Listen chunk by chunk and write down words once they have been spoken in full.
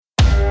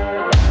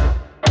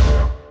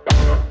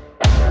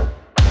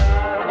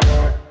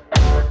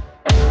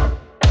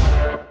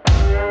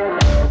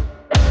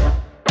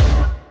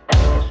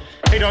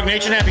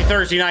DawgNation, happy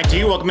Thursday night to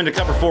you. Welcome into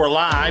Cover 4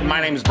 Live.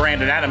 My name is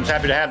Brandon Adams.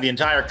 Happy to have the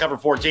entire Cover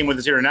 4 team with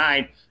us here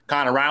tonight.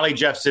 Connor Riley,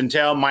 Jeff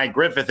Sentell, Mike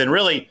Griffith, and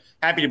really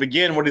happy to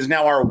begin what is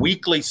now our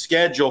weekly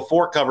schedule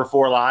for Cover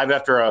 4 Live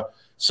after a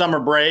summer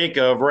break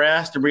of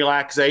rest and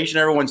relaxation.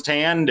 Everyone's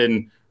tanned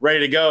and ready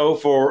to go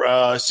for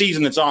a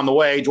season that's on the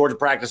way. Georgia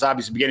practice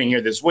obviously beginning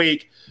here this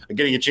week,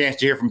 getting a chance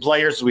to hear from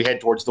players as we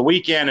head towards the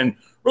weekend and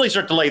really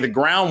start to lay the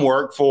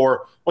groundwork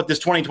for what this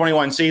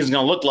 2021 season is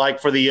going to look like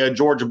for the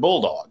Georgia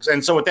Bulldogs.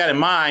 And so with that in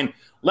mind,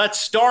 let's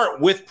start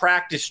with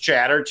practice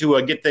chatter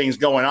to get things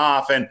going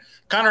off. And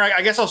Connor,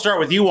 I guess I'll start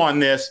with you on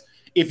this.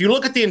 If you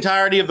look at the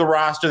entirety of the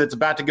roster that's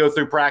about to go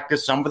through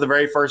practice, some for the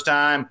very first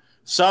time,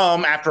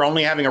 some after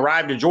only having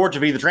arrived at Georgia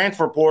via the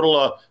transfer portal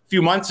a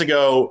few months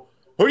ago,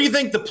 who do you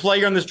think the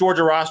player on this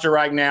Georgia roster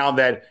right now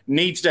that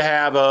needs to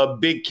have a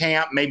big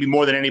camp, maybe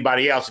more than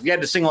anybody else? If you had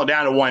to single it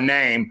down to one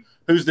name,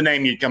 who's the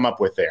name you'd come up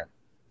with there?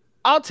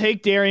 I'll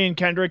take Darian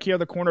Kendrick here,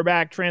 the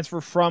cornerback transfer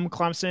from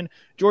Clemson.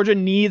 Georgia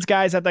needs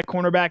guys at that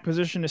cornerback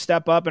position to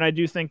step up, and I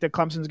do think that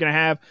Clemson's going to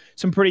have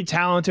some pretty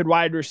talented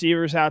wide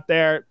receivers out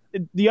there.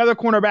 The other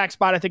cornerback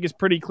spot I think is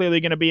pretty clearly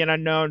going to be an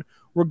unknown,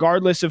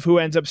 regardless of who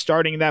ends up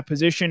starting that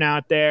position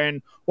out there.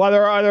 And while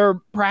there are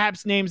other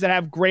perhaps names that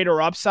have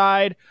greater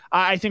upside,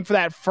 I think for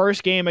that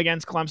first game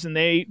against Clemson,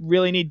 they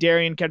really need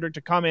Darian Kendrick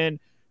to come in,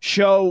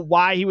 show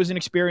why he was an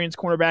experienced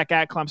cornerback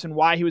at Clemson,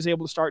 why he was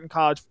able to start in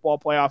college football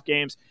playoff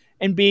games,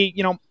 and be,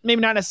 maybe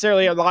not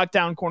necessarily a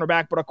lockdown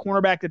cornerback, but a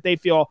cornerback that they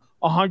feel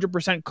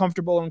 100%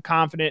 comfortable and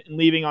confident in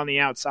leaving on the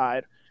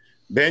outside.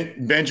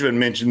 Benjamin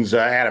mentions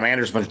Adam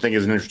Anderson, which I think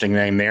is an interesting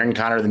name there. And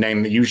Connor, the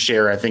name that you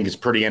share, I think is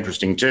pretty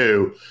interesting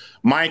too.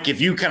 Mike, if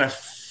you kind of,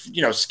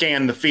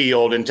 scan the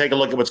field and take a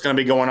look at what's going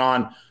to be going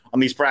on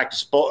these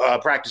practice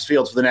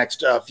fields for the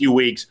next few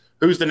weeks,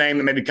 who's the name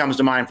that maybe comes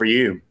to mind for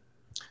you?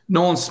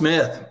 Nolan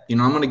Smith. I'm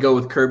going to go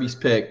with Kirby's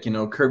pick.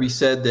 Kirby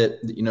said that,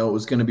 it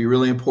was going to be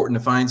really important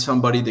to find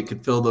somebody that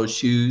could fill those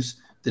shoes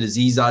that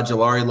Azeez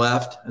Ojulari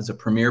left as a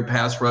premier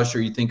pass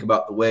rusher. You think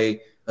about the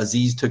way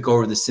Azeez took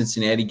over the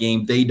Cincinnati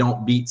game. They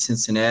don't beat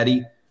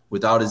Cincinnati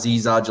without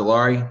Azeez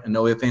Ojulari, and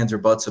no ifs, ands, or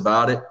buts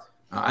about it.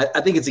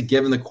 I think it's a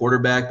given the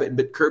quarterback,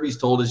 but Kirby's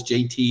told us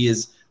JT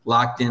is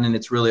locked in, and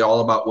it's really all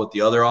about what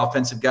the other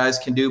offensive guys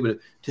can do. But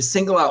to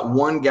single out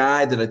one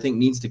guy that I think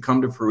needs to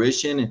come to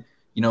fruition, and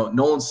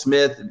Nolan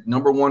Smith,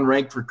 number one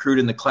ranked recruit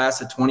in the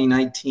class of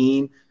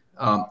 2019.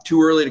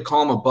 Too early to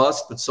call him a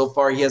bust, but so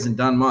far he hasn't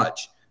done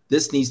much.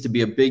 This needs to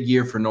be a big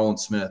year for Nolan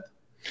Smith.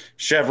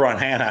 Chevron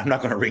Hannah, I'm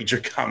not going to read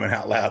your comment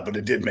out loud, but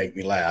it did make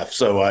me laugh.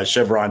 So,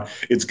 Chevron,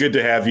 it's good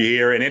to have you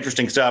here. And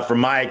interesting stuff from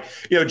Mike.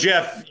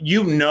 Jeff,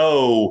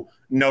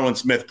 Nolan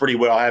Smith pretty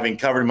well, having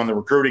covered him on the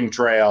recruiting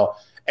trail.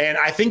 And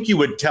I think you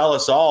would tell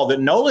us all that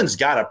Nolan's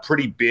got a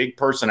pretty big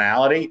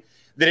personality,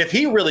 that if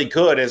he really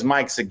could, as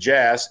Mike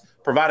suggests,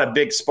 provide a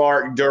big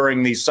spark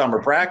during these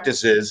summer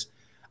practices,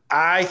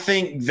 I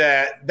think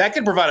that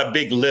could provide a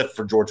big lift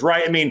for Georgia,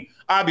 right? I mean,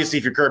 obviously,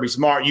 if you're Kirby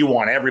Smart, you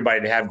want everybody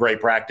to have great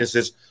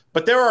practices,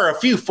 but there are a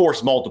few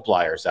force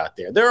multipliers out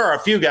there. There are a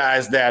few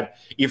guys that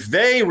if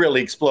they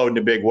really explode in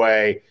a big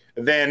way,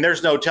 then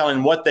there's no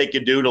telling what they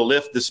could do to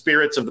lift the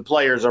spirits of the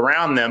players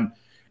around them.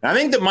 And I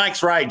think that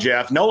Mike's right,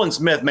 Jeff. Nolan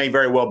Smith may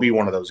very well be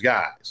one of those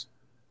guys.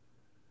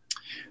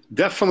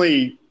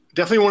 Definitely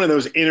one of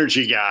those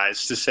energy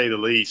guys, to say the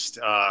least.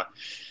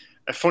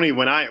 Funny,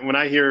 when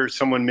I hear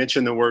someone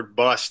mention the word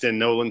bust in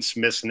Nolan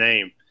Smith's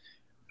name,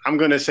 I'm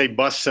going to say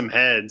bust some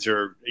heads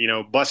or,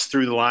 bust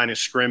through the line of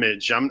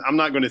scrimmage. I'm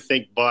not going to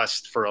think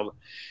bust for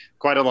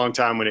quite a long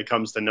time when it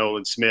comes to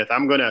Nolan Smith.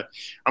 I'm going to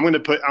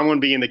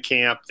be in the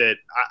camp that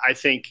I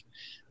think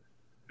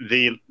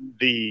the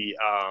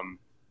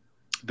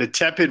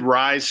tepid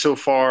rise so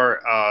far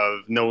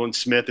of Nolan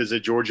Smith as a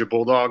Georgia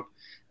Bulldog,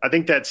 I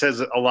think that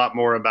says a lot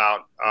more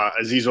about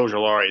Azeez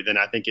Ojulari than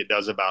I think it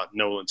does about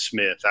Nolan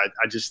Smith.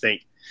 I just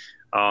think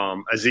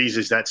Azeez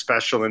is that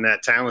special and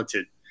that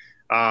talented.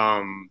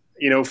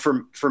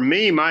 For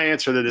me, my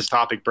answer to this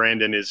topic,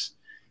 Brandon, is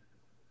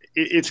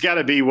it's got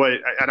to be what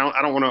I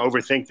don't want to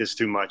overthink this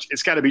too much.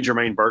 It's got to be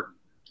Jermaine Burton.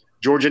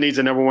 Georgia needs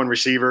a number one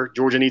receiver.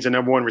 Georgia needs a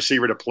number one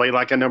receiver to play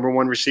like a number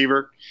one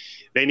receiver.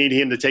 They need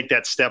him to take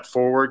that step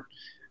forward.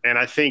 And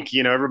I think,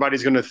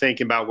 everybody's going to think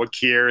about what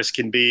Kieris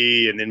can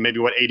be, and then maybe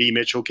what A.D.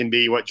 Mitchell can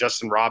be, what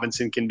Justin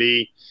Robinson can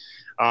be,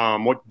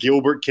 what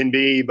Gilbert can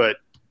be. But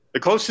the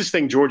closest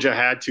thing Georgia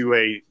had to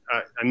a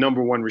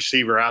number one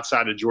receiver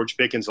outside of George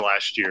Pickens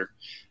last year,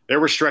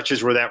 there were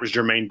stretches where that was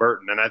Jermaine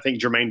Burton. And I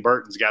think Jermaine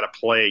Burton's got to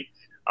play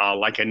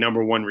like a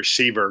number one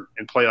receiver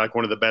and play like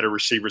one of the better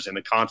receivers in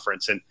the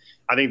conference. And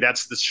I think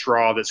that's the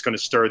straw that's going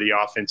to stir the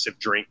offensive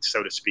drink,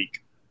 so to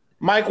speak.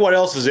 Mike, what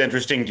else is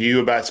interesting to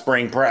you about the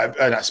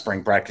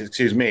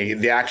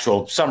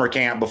actual summer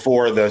camp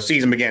before the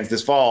season begins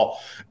this fall,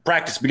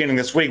 practice beginning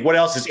this week? What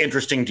else is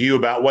interesting to you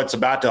about what's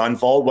about to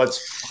unfold,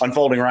 what's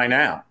unfolding right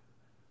now?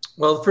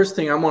 Well, the first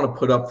thing I want to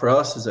put up for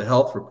us is a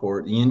health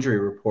report, the injury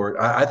report.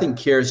 I think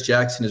Kieris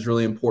Jackson is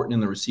really important in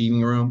the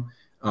receiving room.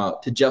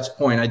 To Jeff's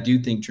point, I do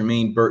think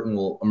Jermaine Burton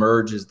will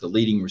emerge as the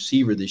leading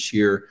receiver this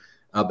year.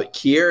 But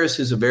Kieris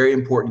is a very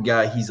important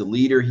guy. He's a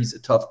leader. He's a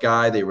tough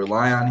guy. They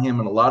rely on him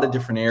in a lot of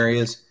different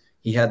areas.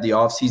 He had the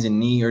offseason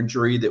knee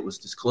injury that was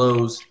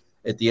disclosed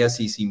at the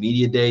SEC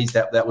Media Days.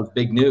 That was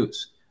big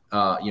news.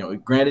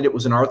 Granted, it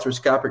was an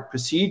arthroscopic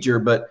procedure,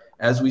 but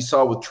as we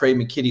saw with Trey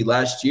McKitty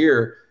last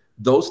year,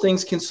 those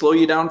things can slow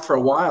you down for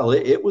a while.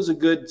 It was a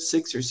good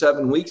 6 or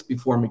 7 weeks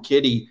before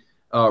McKitty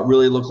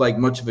really looked like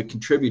much of a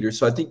contributor.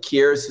 So I think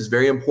Kieris is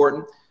very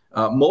important.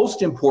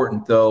 Most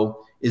important,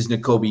 though, is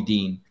Nakobe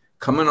Dean.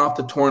 Coming off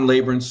the torn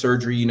labrum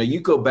surgery, you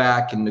go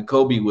back and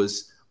Nakobe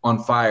was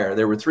on fire.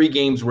 There were 3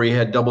 games where he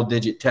had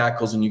double-digit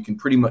tackles, and you can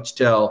pretty much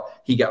tell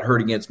he got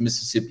hurt against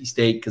Mississippi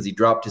State because he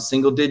dropped to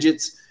single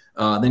digits.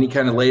 Then he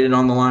kind of laid it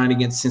on the line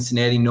against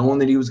Cincinnati, knowing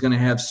that he was going to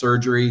have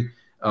surgery,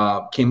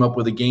 came up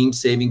with a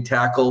game-saving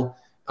tackle.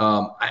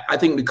 I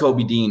think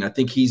Nakobe Dean, I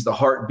think he's the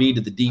heartbeat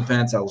of the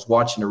defense. I was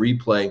watching a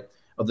replay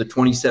of the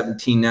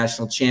 2017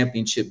 National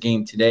Championship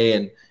game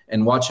today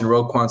and watching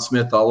Roquan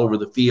Smith all over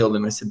the field,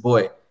 and I said,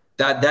 boy,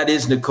 that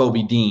is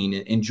Nakobe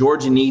Dean, and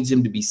Georgia needs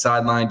him to be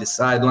sideline to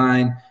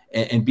sideline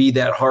and be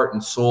that heart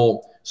and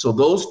soul. So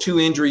those 2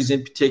 injuries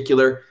in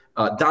particular,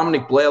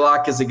 Dominic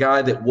Blaylock is a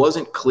guy that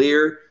wasn't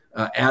clear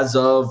as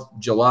of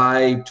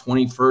July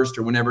 21st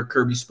or whenever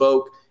Kirby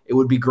spoke. It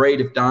would be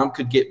great if Dom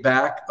could get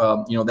back.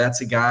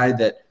 That's a guy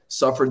that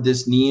suffered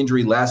this knee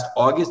injury last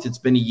August. It's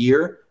been a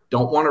year.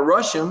 Don't want to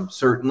rush him,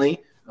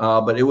 certainly,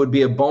 but it would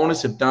be a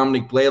bonus if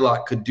Dominic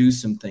Blaylock could do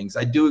some things.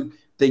 I do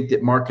think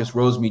that Marcus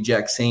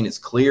Rosemy-Jacksain is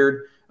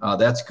cleared.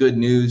 That's good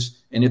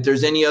news. And if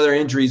there's any other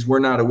injuries we're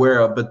not aware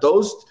of, but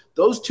those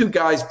 2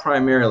 guys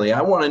primarily,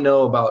 I want to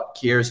know about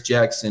Kieris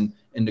Jackson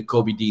and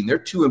Nakobe Dean. They're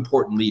 2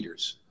 important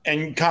leaders.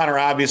 And Connor,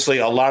 obviously,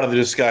 a lot of the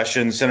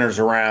discussion centers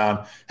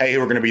around, hey,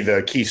 who are going to be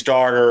the key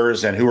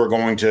starters and who are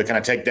going to kind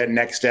of take that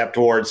next step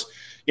towards,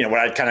 what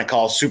I'd kind of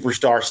call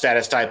superstar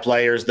status type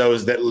players,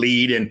 those that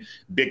lead in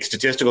big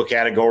statistical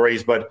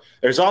categories. But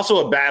there's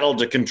also a battle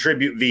to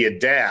contribute via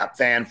depth.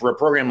 And for a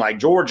program like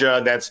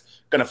Georgia that's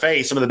going to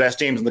face some of the best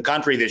teams in the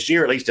country this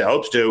year, at least it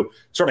hopes to,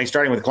 certainly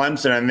starting with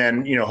Clemson and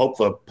then, hope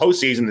for a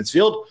postseason that's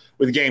filled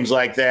with games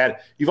like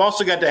that, you've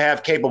also got to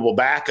have capable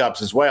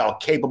backups as well,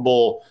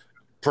 capable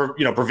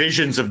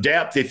provisions of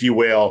depth, if you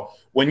will.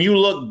 When you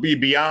look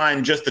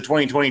beyond just the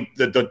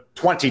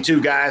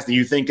 22 guys that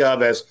you think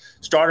of as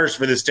starters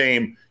for this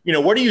team,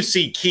 where do you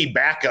see key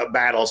backup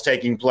battles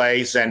taking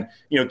place and,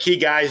 key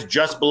guys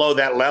just below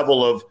that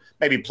level of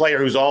maybe player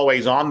who's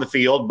always on the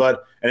field,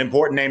 but an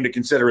important name to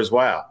consider as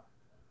well?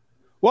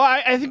 Well,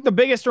 I think the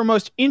biggest or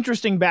most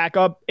interesting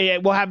backup,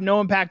 it will have no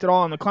impact at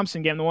all on the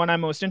Clemson game. The one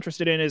I'm most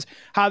interested in is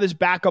how this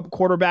backup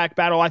quarterback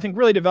battle, I think,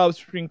 really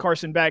develops between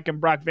Carson Beck and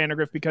Brock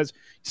Vandagriff, because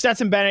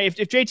Stetson Bennett,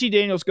 if JT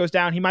Daniels goes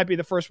down, he might be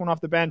the first one off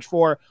the bench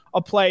for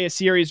a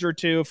series or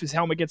 2 if his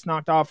helmet gets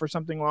knocked off or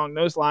something along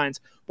those lines.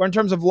 But in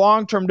terms of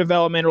long-term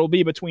development, it will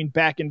be between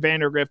Beck and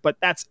Vandagriff, but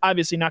that's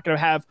obviously not going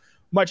to have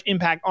much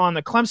impact on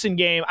the Clemson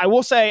game. I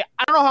will say,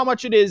 I don't know how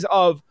much it is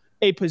of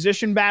a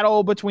position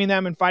battle between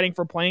them and fighting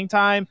for playing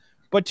time,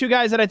 but 2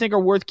 guys that I think are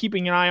worth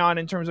keeping an eye on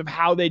in terms of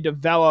how they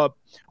develop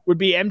would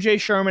be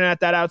MJ Sherman at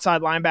that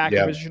outside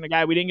linebacker position, a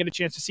guy we didn't get a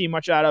chance to see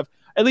much out of,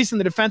 at least in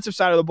the defensive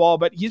side of the ball,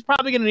 but he's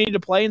probably going to need to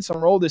play in some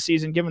role this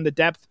season given the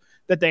depth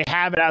that they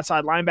have at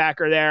outside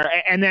linebacker there.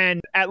 And then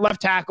at left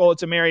tackle,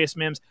 it's Amarius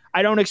Mims.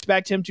 I don't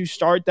expect him to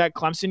start that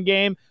Clemson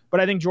game, but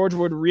I think Georgia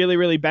would really,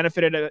 really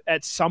benefit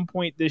at some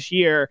point this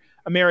year.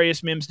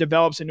 Amarius Mims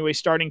develops into a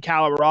starting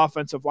caliber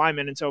offensive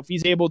lineman. And so if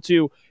he's able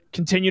to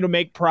continue to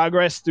make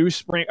progress through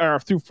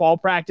fall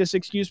practice, I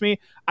think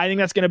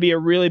that's going to be a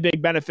really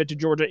big benefit to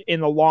Georgia in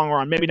the long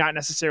run. Maybe not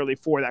necessarily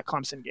for that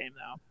Clemson game,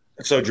 though.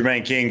 So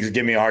Jermaine King's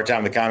giving me a hard time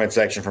in the comment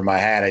section for my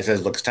hat. He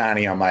says it looks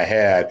tiny on my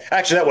head.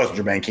 Actually, that wasn't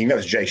Jermaine King. That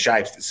was Jay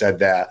Shipes that said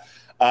that.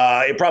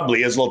 It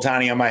probably is a little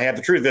tiny on my head.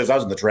 The truth is I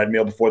was on the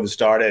treadmill before this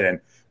started, and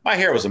my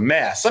hair was a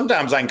mess.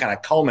 Sometimes I can kind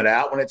of comb it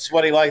out when it's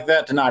sweaty like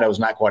that. Tonight I was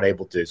not quite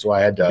able to, so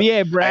I had to.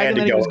 Yeah, bragging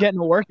that he was getting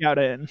a workout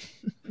in.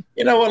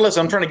 You know what?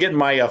 Listen, I'm trying to get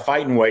my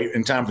fighting weight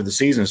in time for the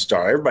season to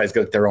start. Everybody's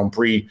got their own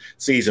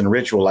pre-season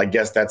ritual. I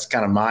guess that's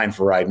kind of mine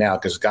for right now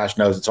because gosh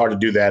knows it's hard to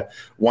do that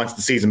once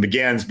the season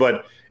begins.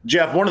 But,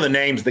 Jeff, one of the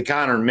names that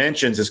Connor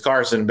mentions is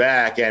Carson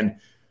Beck. And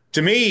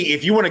to me,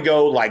 if you want to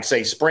go like,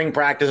 say, spring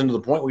practice into the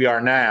point we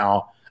are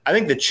now, I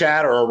think the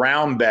chatter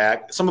around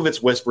Beck, some of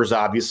it's whispers,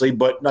 obviously,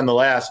 but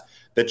nonetheless,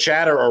 the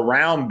chatter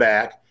around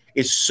Beck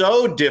is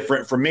so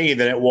different for me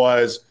than it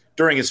was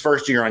during his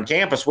first year on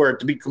campus, where,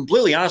 to be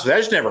completely honest with you, I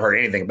just never heard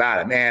anything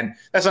about it. Man,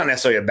 that's not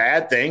necessarily a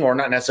bad thing or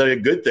not necessarily a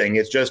good thing.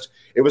 It's just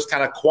it was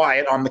kind of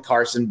quiet on the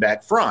Carson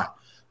Beck front.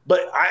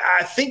 But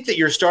I think that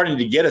you're starting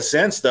to get a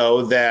sense,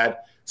 though,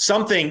 that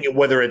something,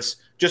 whether it's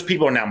just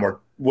people are now more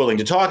willing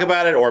to talk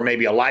about it or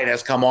maybe a light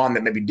has come on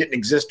that maybe didn't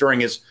exist during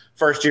his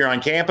first year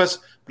on campus,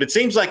 but it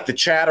seems like the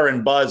chatter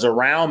and buzz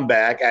around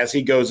Beck as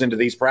he goes into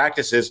these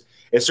practices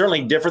is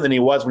certainly different than he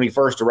was when he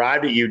first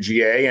arrived at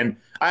UGA. And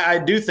I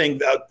do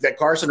think that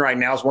Carson right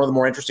now is one of the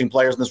more interesting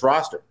players in this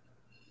roster.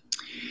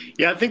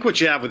 Yeah, I think what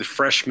you have with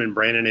freshmen,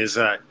 Brandon, is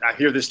I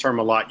hear this term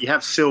a lot. You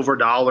have silver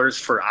dollars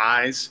for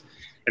eyes.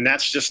 And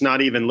that's just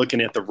not even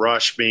looking at the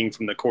rush being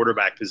from the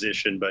quarterback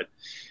position. But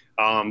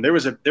there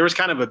was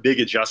kind of a big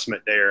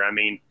adjustment there. I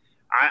mean,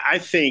 I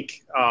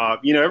think,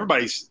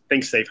 everybody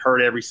thinks they've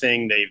heard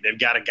everything. They've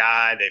got a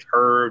guy,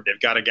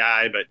 they've got a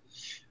guy. But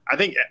I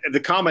think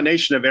the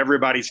combination of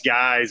everybody's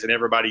guys and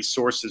everybody's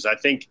sources, I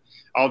think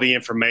all the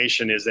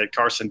information is that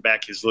Carson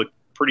Beck has looked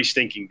pretty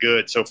stinking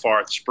good so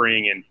far at the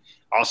spring and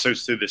also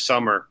through the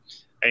summer.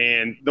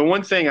 And the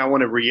one thing I want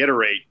to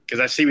reiterate,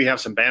 because I see we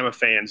have some Bama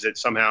fans that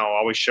somehow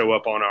always show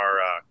up on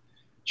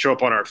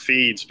our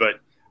feeds, but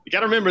you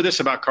got to remember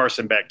this about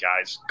Carson Beck,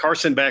 guys.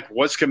 Carson Beck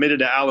was committed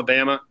to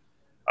Alabama.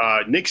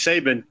 Nick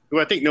Saban, who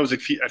I think knows a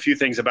few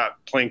things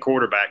about playing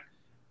quarterback,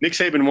 Nick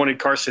Saban wanted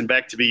Carson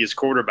Beck to be his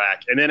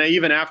quarterback. And then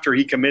even after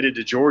he committed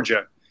to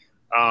Georgia,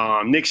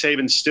 Nick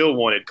Saban still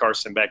wanted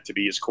Carson Beck to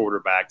be his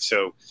quarterback.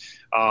 So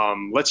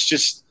let's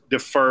just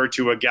defer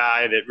to a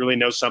guy that really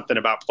knows something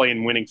about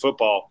playing winning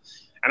football.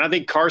 And I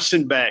think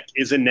Carson Beck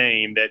is a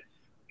name that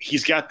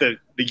he's got the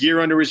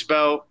year under his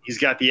belt. He's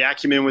got the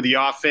acumen with the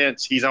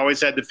offense. He's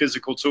always had the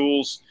physical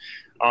tools.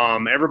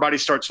 Everybody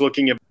starts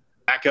looking at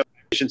backup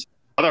positions.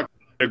 I thought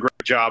he did a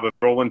great job of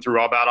rolling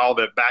through about all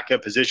the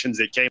backup positions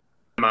that came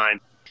to mind.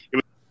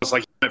 It was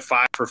like he went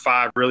 5 for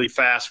 5 really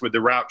fast with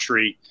the route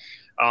tree.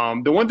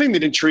 The one thing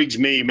that intrigues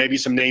me, maybe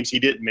some names he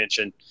didn't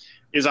mention,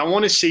 is I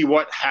want to see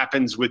what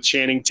happens with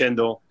Channing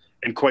Tindall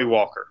and Quay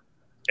Walker,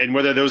 and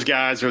whether those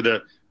guys are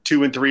the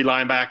 2 and 3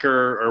 linebacker,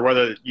 or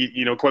whether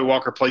Quay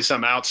Walker plays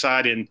something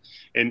outside in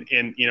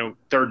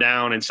third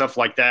down and stuff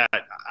like that.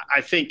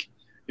 I think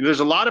there's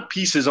a lot of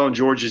pieces on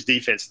Georgia's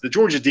defense. The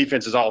Georgia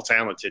defense is all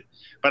talented,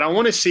 but I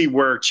want to see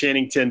where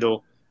Channing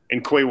Tindall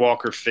and Quay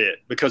Walker fit,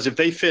 because if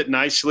they fit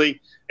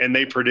nicely and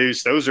they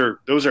produce, those are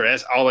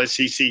all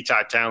SEC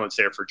type talents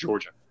there for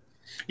Georgia.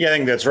 Yeah, I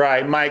think that's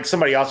right. Mike,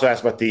 somebody also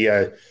asked about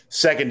the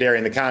secondary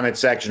in the comment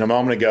section a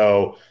moment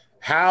ago.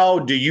 How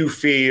do you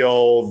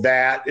feel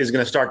that is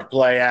going to start to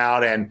play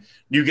out? And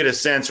you get a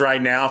sense right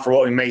now for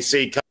what we may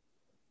see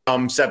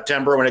come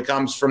September when it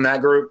comes from that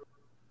group?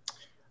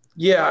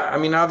 Yeah, I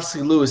mean,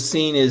 obviously Lewis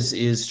Cine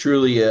is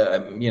truly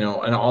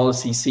an all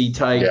SEC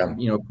type.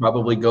 Yeah.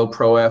 Probably go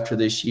pro after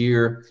this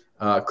year.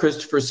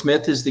 Christopher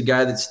Smith is the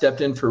guy that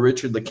stepped in for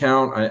Richard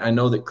LeCount. I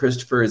know that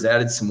Christopher has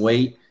added some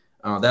weight.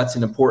 That's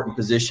an important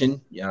position.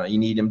 You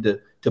need him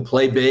to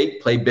play big,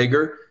 play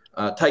bigger.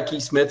 Tyke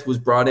Smith was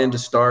brought in to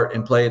start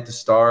and play at the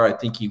star. I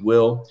think he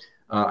will.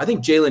 I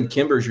think Jalen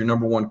Kimber is your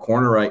number one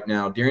corner right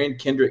now. Darian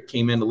Kendrick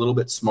came in a little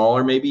bit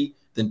smaller maybe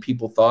than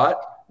people thought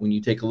when you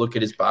take a look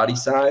at his body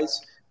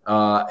size.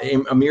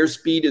 Amir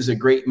Speed is a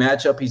great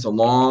matchup. He's a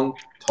long,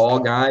 tall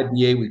guy.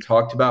 BA, we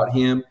talked about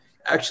him.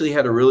 Actually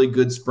had a really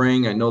good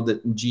spring. I know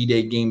that in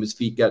G-Day game his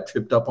feet got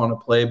tripped up on a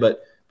play,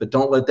 but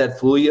don't let that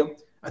fool you.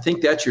 I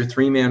think that's your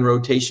 3-man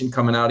rotation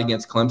coming out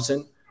against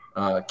Clemson.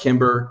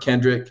 Kimber,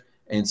 Kendrick,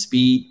 and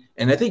Speed.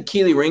 And I think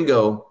Keely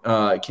Ringo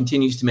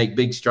continues to make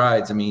big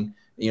strides. I mean,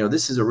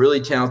 this is a really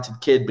talented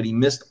kid, but he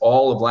missed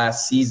all of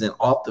last season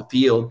off the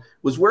field.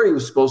 Was where he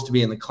was supposed to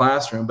be in the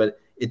classroom, but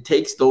it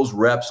takes those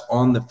reps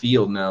on the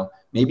field now.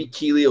 Maybe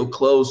Keely will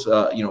close,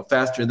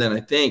 faster than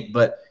I think,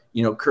 but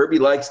Kirby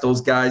likes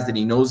those guys that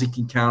he knows he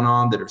can count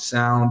on that are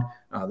sound.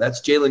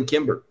 That's Jalen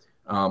Kimber.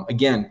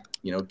 Again,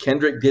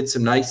 Kendrick did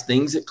some nice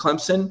things at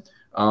Clemson.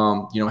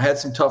 Had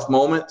some tough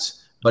moments.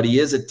 But he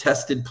is a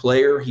tested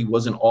player. He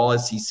was an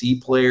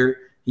all-SEC player.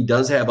 He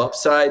does have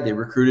upside. They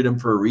recruited him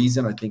for a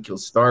reason. I think he'll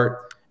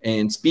start.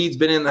 And Speed's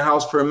been in the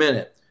house for a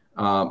minute,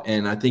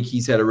 and I think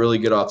he's had a really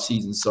good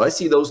offseason. So I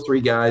see those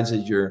 3 guys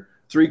as your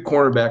 3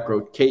 cornerback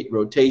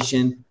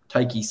rotation,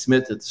 Tyke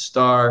Smith at the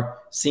star,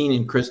 Cine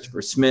and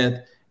Christopher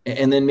Smith,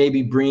 and then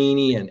maybe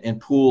Brini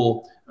and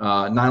Poole,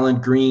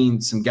 Nyland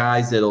Green, some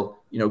guys that'll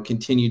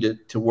continue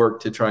to work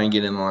to try and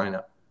get in the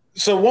lineup.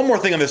 So one more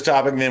thing on this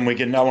topic, and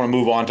then I want to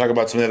move on, talk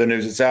about some other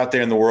news that's out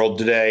there in the world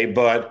today.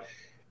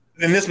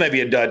 And this may be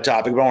a dud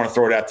topic, but I want to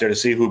throw it out there to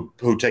see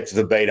who takes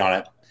the bait on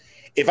it.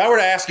 If I were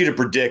to ask you to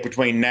predict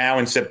between now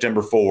and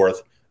September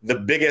 4th, the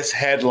biggest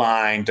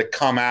headline to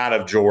come out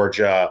of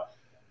Georgia,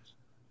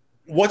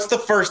 what's the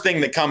first thing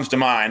that comes to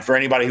mind for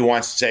anybody who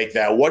wants to take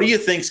that? What do you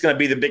think is going to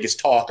be the biggest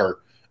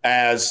talker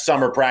as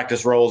summer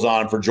practice rolls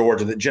on for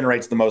Georgia that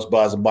generates the most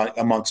buzz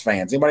amongst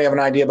fans? Anybody have an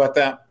idea about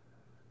that?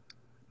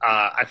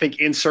 I think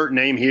insert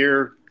name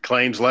here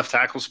claims left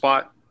tackle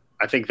spot.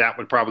 I think that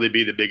would probably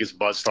be the biggest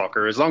buzz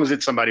talker, as long as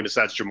it's somebody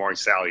besides Jamari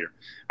Salyer.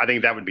 I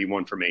think that would be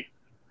one for me.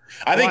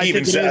 I think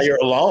even Salyer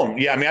alone.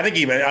 Yeah, I mean, I think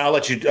even – I'll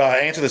let you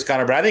answer this,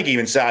 Connor, but I think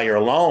even Salyer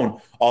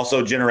alone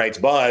also generates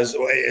buzz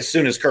as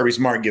soon as Kirby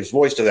Smart gives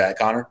voice to that,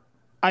 Connor.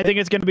 I think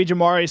it's going to be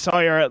Jamari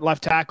Salyer at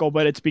left tackle,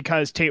 but it's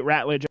because Tate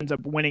Ratledge ends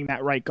up winning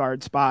that right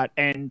guard spot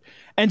and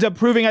ends up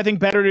proving, I think,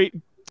 better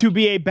to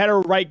be a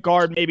better right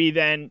guard maybe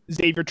than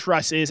Xavier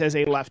Truss is as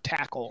a left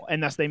tackle.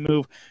 And thus they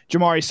move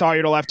Jamari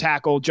Salyer to left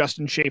tackle,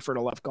 Justin Schaefer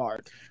to left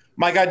guard.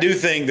 Mike, I do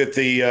think that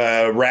the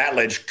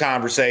Ratledge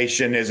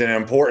conversation is an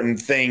important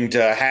thing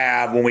to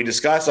have when we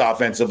discuss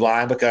offensive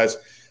line because,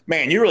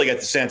 man, you really get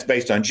the sense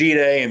based on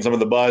G-Day and some of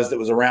the buzz that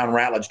was around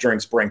Ratledge during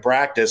spring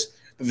practice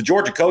the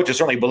Georgia coaches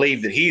certainly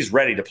believe that he's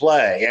ready to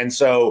play. And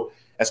so,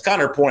 as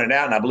Connor pointed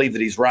out, and I believe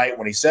that he's right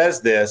when he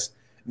says this,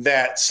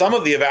 that some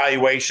of the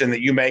evaluation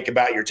that you make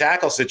about your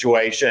tackle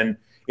situation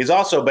is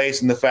also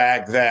based on the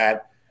fact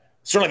that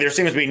certainly there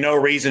seems to be no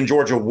reason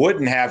Georgia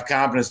wouldn't have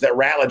confidence that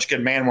Ratledge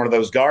could man one of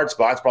those guard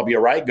spots, probably a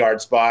right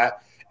guard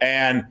spot.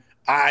 And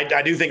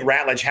I do think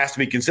Ratledge has to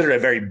be considered a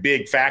very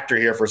big factor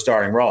here for a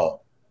starting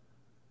role.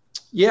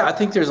 Yeah, I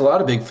think there's a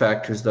lot of big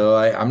factors, though.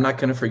 I'm not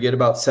going to forget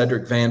about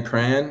Cedric Van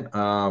Pran,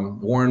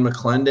 Warren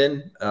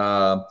McClendon,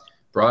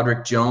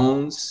 Broderick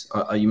Jones.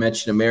 You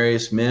mentioned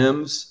Amarius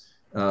Mims.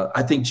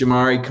 I think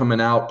Jamari coming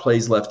out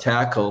plays left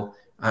tackle.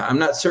 I'm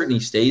not certain he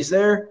stays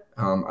there.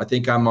 I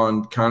think I'm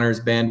on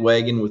Connor's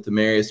bandwagon with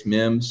Amarius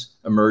Mims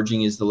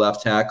emerging as the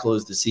left tackle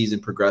as the season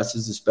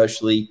progresses,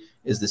 especially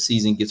as the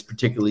season gets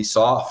particularly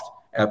soft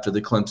after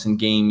the Clemson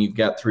game. You've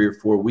got 3 or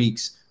 4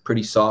 weeks,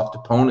 pretty soft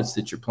opponents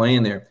that you're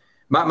playing there.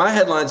 My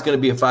headline is going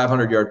to be a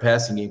 500-yard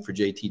passing game for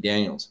JT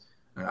Daniels.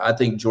 I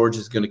think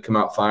Georgia's going to come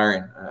out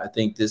firing. I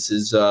think this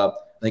is I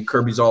think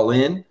Kirby's all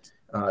in.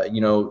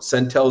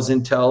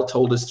 Sentell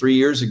told us 3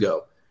 years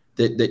ago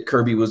that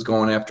Kirby was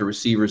going after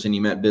receivers and he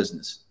meant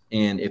business.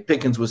 And if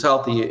Pickens was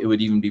healthy, it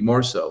would even be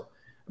more so.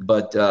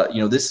 But,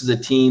 this is a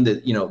team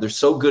that, they're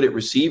so good at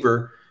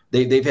receiver.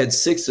 They've had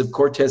 6 of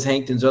Cortez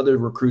Hankton's other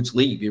recruits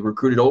leave. He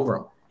recruited over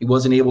him. He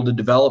wasn't able to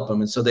develop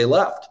them, and so they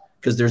left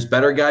because there's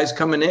better guys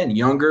coming in,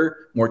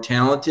 younger, more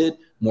talented,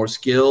 more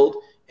skilled.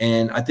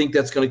 And I think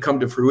that's going to come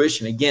to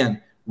fruition.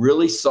 Again,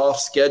 really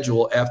soft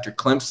schedule after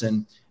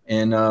Clemson.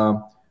 And,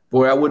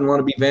 boy, I wouldn't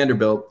want to be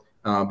Vanderbilt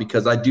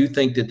because I do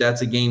think that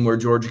that's a game where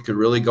Georgia could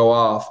really go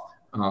off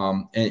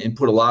and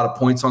put a lot of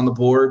points on the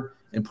board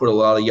and put a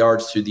lot of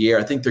yards through the air.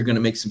 I think they're going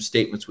to make some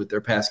statements with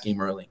their pass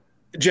game early.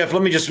 Jeff,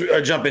 let me just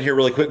jump in here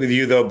really quick with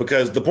you, though,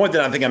 because the point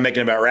that I think I'm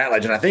making about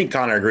Ratledge, and I think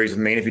Connor agrees with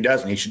me, and if he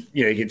doesn't, he should,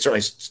 he can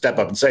certainly step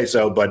up and say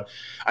so. But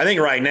I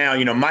think right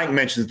now, Mike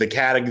mentions the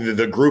category,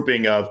 the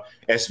grouping of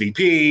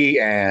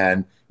SVP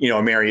and,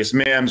 Amarius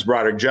Mims,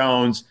 Broderick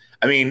Jones.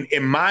 I mean,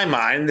 in my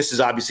mind, this is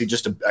obviously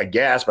just a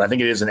guess, but I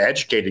think it is an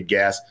educated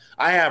guess.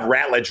 I have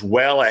Ratledge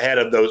well ahead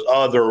of those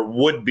other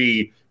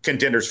would-be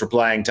contenders for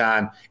playing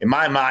time. In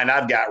my mind,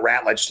 I've got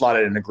Ratledge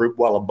slotted in a group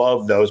well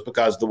above those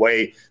because the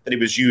way that he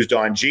was used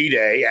on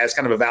G-Day as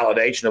kind of a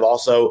validation of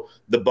also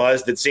the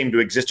buzz that seemed to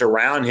exist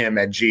around him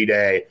at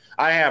G-Day.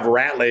 I have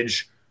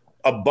Ratledge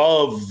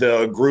above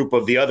the group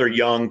of the other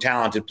young,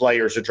 talented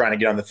players who are trying to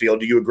get on the field.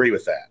 Do you agree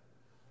with that?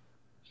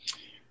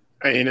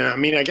 I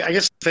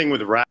guess the thing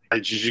with Ratledge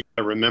is you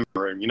got to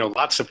remember,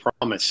 lots of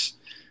promise.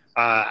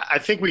 I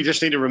think we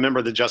just need to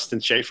remember the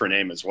Justin Schaefer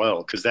name as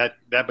well, because that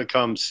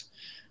becomes,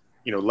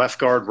 left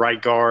guard, right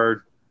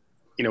guard.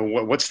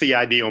 What's the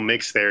ideal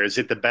mix there? Is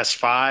it the best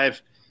 5?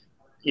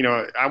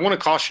 I want to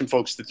caution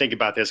folks to think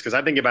about this because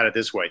I think about it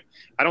this way.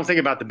 I don't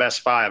think about the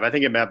best 5. I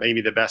think about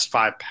maybe the best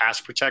 5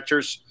 pass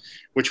protectors,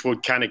 which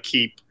would kind of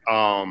keep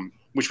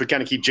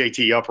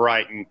JT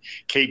upright and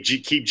keep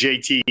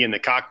JT in the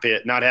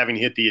cockpit, not having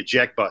to hit the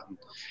eject button.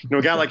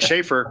 A guy like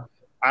Schaefer,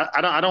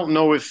 I don't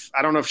know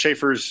if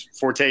Schaefer's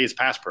forte is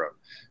pass pro.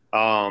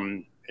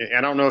 I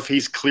don't know if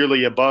he's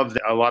clearly above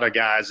a lot of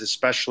guys,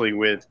 especially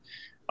with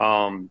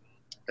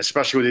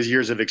his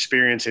years of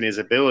experience and his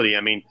ability.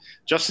 I mean,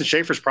 Justin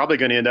Schaefer's probably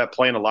going to end up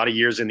playing a lot of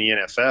years in the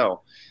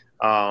NFL.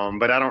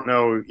 But I don't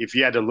know if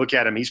you had to look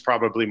at him, he's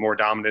probably more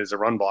dominant as a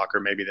run blocker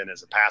maybe than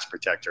as a pass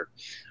protector.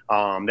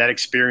 That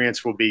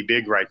experience will be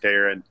big right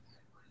there. And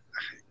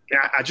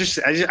I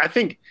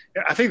think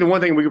the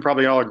one thing we could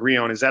probably all agree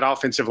on is that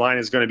offensive line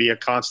is going to be a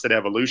constant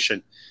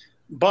evolution.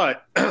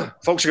 But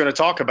folks are going to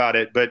talk about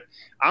it. But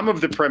I'm of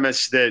the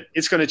premise that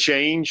it's going to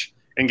change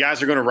and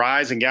guys are going to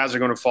rise and guys are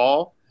going to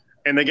fall.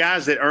 And the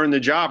guys that earn the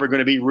job are going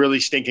to be really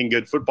stinking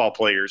good football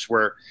players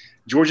where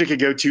Georgia could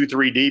go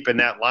 2-3 deep in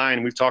that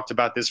line. We've talked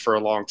about this for a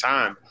long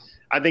time.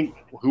 I think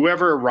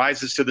whoever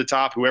rises to the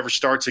top, whoever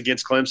starts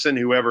against Clemson,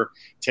 whoever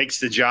takes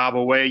the job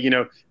away,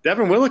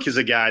 Devin Willock is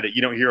a guy that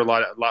you don't hear a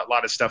lot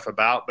of stuff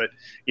about, but,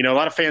 a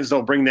lot of fans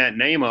don't bring that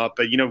name up.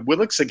 But,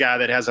 Willock's a guy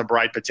that has a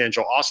bright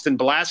potential. Austin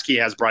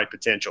Blasky has bright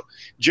potential.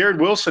 Jared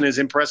Wilson has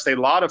impressed a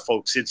lot of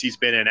folks since he's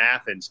been in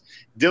Athens.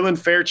 Dylan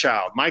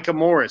Fairchild, Micah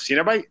Morris,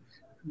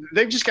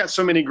 they've just got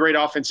so many great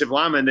offensive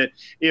linemen that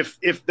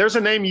if there's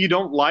a name you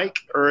don't like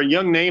or a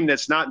young name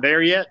that's not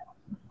there yet,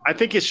 I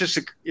think it's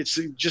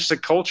just a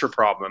culture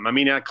problem. I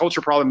mean, a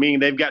culture problem meaning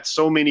they've got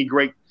so many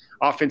great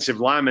offensive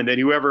linemen that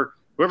whoever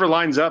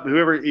lines up,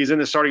 whoever is in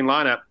the starting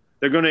lineup,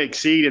 they're going to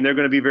exceed and they're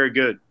going to be very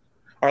good.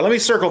 All right, let me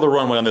circle the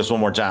runway on this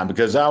one more time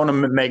because I want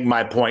to make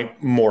my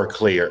point more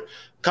clear.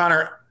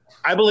 Connor,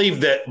 I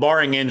believe that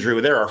barring injury,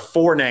 there are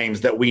 4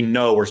 names that we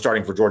know are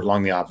starting for Georgia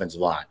along the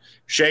offensive line.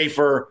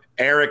 Schaefer,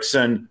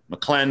 Erickson,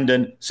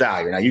 McClendon,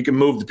 Salyer. Now, you can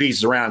move the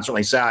pieces around,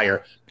 certainly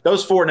Salyer.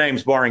 Those 4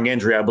 names, barring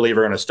injury, I believe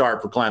are going to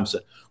start for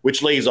Clemson,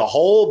 which leaves a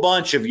whole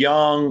bunch of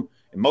young,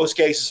 in most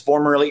cases,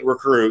 former elite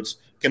recruits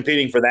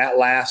competing for that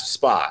last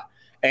spot.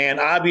 And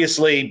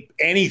obviously,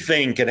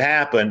 anything could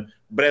happen.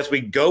 But as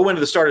we go into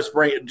the start of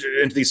spring,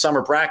 into these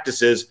summer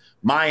practices,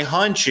 My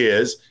hunch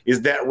is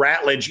that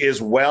Ratledge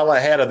is well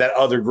ahead of that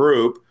other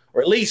group,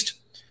 or at least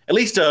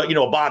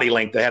a body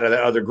length ahead of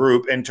that other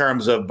group in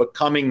terms of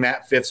becoming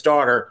that fifth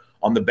starter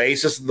on the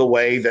basis of the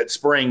way that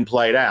spring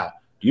played out.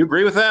 Do you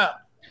agree with that?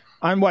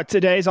 On what,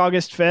 today's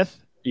August 5th?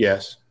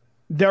 Yes.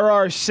 There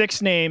are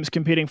 6 names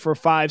competing for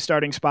 5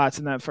 starting spots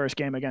in that first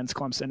game against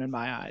Clemson in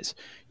my eyes.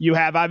 You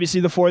have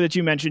obviously the 4 that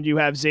you mentioned. You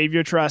have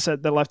Xavier Truss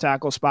at the left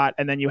tackle spot,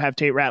 and then you have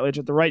Tate Ratledge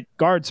at the right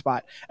guard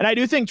spot. And I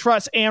do think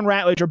Truss and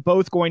Ratledge are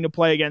both going to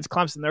play against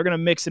Clemson. They're going to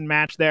mix and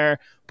match there,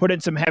 put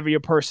in some heavier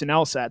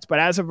personnel sets. But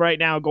as of right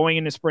now, going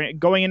into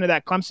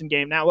that Clemson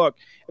game, now look,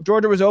 if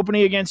Georgia was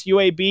opening against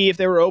UAB, if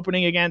they were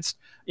opening against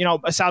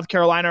a South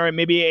Carolina or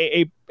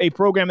maybe a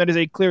program that is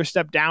a clear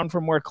step down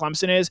from where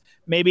Clemson is,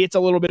 maybe it's a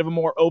little bit of a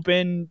more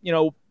open,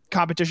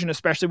 competition,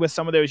 especially with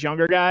some of those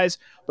younger guys.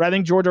 But I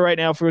think Georgia right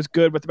now feels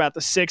good with about the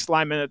 6th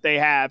lineman that they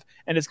have,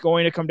 and it's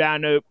going to come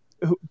down to,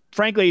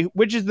 frankly,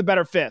 which is the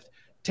better fifth,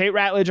 Tate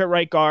Ratledge at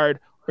right guard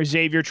or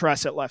Xavier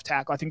Truss at left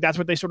tackle. I think that's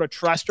what they sort of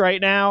trust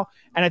right now,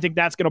 and I think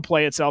that's going to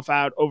play itself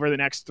out over the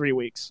next 3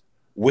 weeks.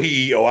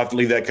 We'll have to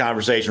leave that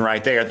conversation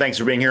right there. Thanks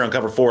for being here on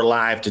Cover 4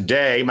 Live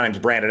today. My name is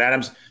Brandon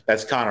Adams.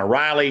 That's Connor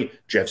Riley,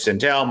 Jeff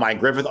Sentell, Mike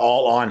Griffith,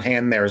 all on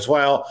hand there as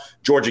well.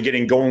 Georgia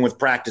getting going with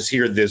practice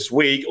here this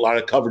week. A lot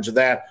of coverage of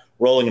that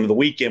rolling into the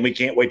weekend. We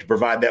can't wait to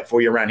provide that for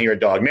you around here at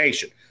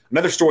DawgNation.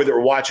 Another story that we're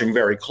watching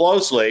very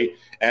closely,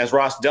 as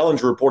Ross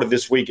Dellinger reported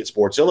this week at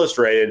Sports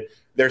Illustrated,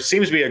 there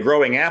seems to be a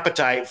growing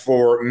appetite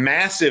for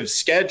massive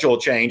schedule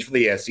change for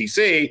the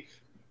SEC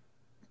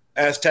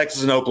as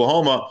Texas and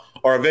Oklahoma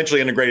are eventually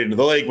integrated into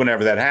the league.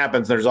 Whenever that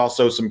happens, there's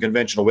also some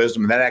conventional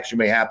wisdom, and that actually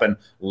may happen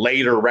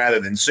later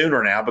rather than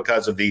sooner now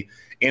because of the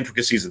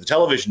intricacies of the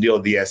television deal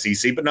of the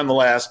SEC. But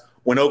nonetheless,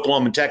 when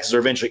Oklahoma and Texas are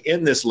eventually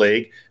in this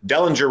league,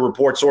 Dellinger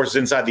reports sources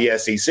inside the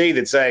SEC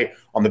that say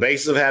on the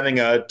basis of having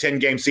a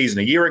 10-game season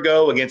a year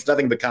ago against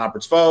nothing but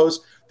conference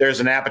foes,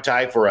 there's an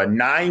appetite for a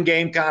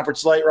 9-game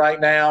conference slate right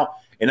now,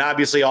 and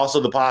obviously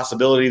also the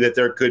possibility that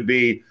there could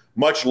be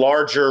much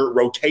larger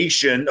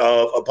rotation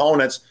of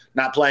opponents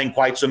not playing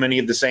quite so many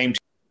of the same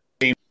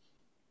teams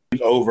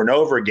over and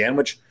over again,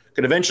 which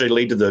could eventually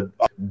lead to the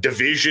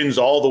divisions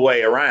all the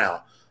way around.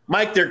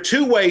 Mike, there are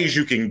 2 ways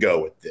you can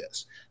go with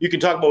this. You can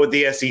talk about what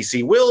the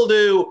SEC will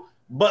do,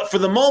 but for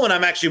the moment,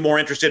 I'm actually more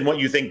interested in what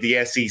you think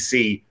the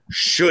SEC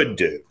should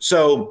do.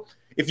 So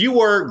if you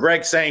were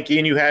Greg Sankey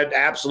and you had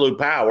absolute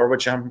power,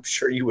 which I'm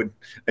sure you would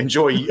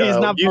enjoy He's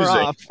not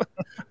using,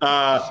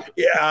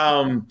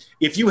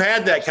 if you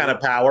had that kind of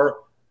power,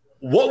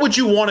 what would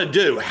you want to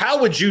do?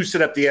 How would you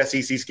set up the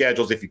SEC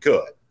schedules if you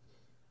could?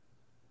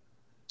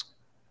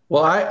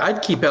 Well,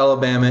 I'd keep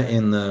Alabama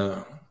in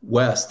the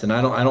West, and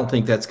I don't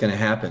think that's going to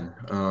happen.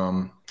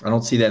 I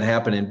don't see that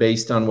happening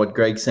based on what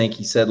Greg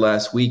Sankey said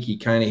last week. He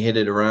kind of hit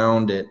it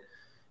around at,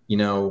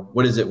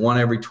 what is it, 1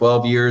 every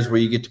 12 years where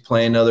you get to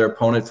play another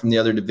opponent from the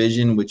other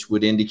division, which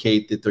would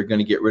indicate that they're going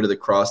to get rid of the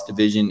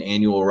cross-division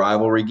annual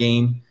rivalry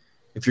game.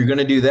 If you're going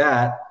to do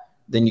that,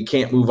 then you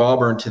can't move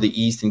Auburn to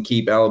the East and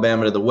keep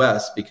Alabama to the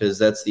West because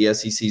that's the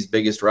SEC's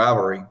biggest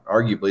rivalry,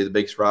 arguably the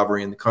biggest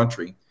rivalry in the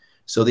country.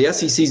 So the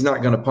SEC is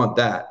not going to punt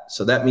that.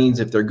 So that means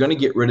if they're going to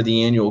get rid of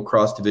the annual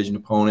cross-division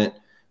opponent,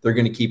 they're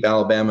going to keep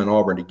Alabama and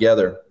Auburn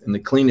together. And the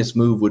cleanest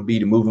move would be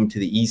to move them to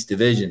the East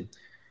Division.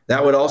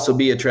 That would also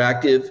be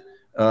attractive,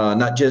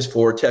 not just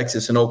for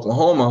Texas and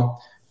Oklahoma,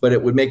 but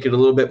it would make it a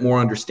little bit more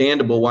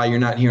understandable why you're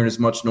not hearing as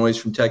much noise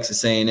from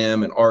Texas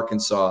A&M and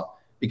Arkansas,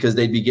 because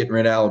they'd be getting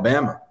rid of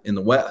Alabama in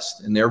the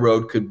West. And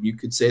you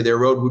could say their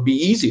road would be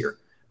easier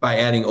by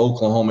adding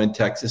Oklahoma and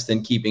Texas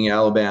than keeping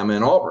Alabama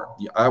and Auburn.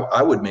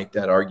 I would make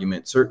that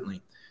argument,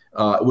 certainly.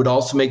 It would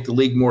also make the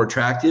league more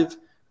attractive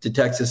to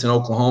Texas and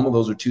Oklahoma.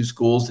 Those are 2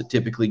 schools that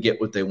typically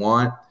get what they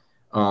want.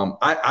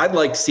 I'd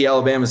like to see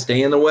Alabama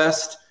stay in the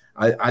West.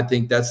 I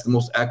think that's the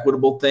most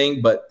equitable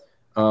thing, but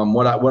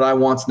what I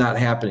want's not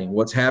happening.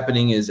 What's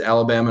happening is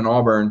Alabama and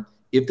Auburn,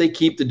 if they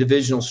keep the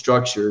divisional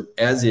structure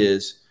as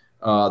is,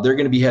 they're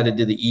going to be headed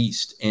to the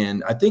East.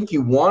 And I think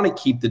you want to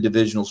keep the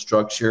divisional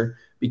structure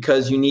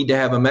because you need to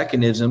have a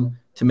mechanism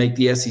to make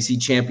the SEC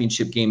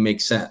championship game make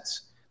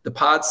sense. The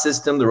pod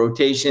system, the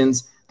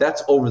rotations,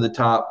 that's over the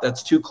top.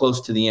 That's too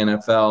close to the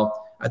NFL.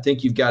 I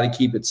think you've got to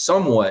keep it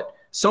somewhat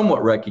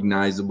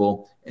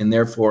recognizable, and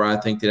therefore I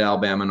think that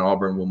Alabama and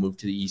Auburn will move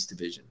to the East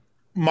Division.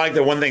 Mike,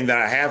 the one thing that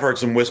I have heard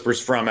some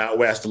whispers from out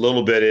west a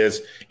little bit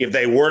is if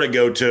they were to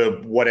go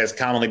to what has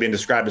commonly been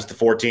described as the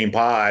 14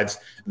 pods,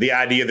 the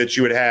idea that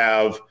you would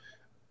have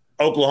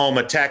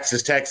Oklahoma,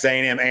 Texas, Texas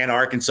A&M, and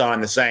Arkansas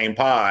in the same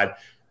pod,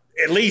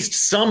 at least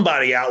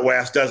somebody out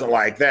west doesn't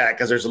like that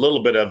because there's a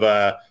little bit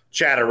of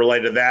chatter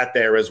related to that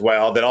there as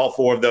well, that all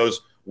 4 of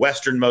those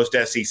westernmost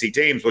SEC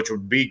teams, which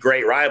would be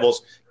great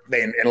rivals,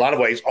 they in a lot of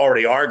ways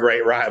already are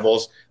great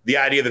rivals, the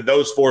idea that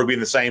those 4 would be in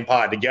the same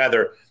pod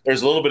together,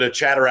 there's a little bit of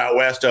chatter out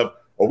west of,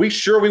 are we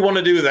sure we want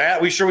to do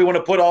that? We sure we want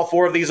to put all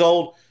 4 of these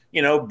old,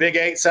 Big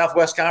 8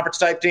 Southwest Conference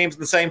type teams in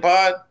the same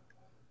pod?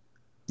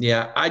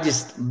 Yeah,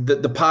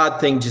 the pod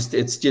thing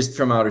it's just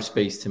from outer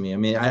space to me. I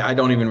mean, I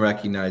don't even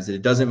recognize it.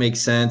 It doesn't make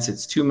sense.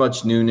 It's too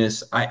much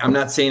newness. I'm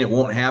not saying it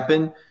won't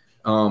happen.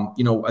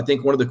 I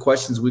think one of the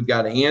questions we've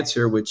got to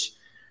answer, which,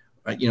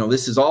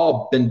 this has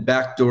all been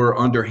backdoor,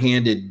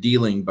 underhanded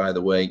dealing, by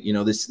the way.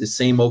 This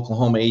same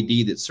Oklahoma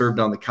AD that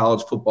served on the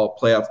college football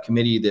playoff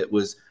committee that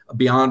was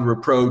beyond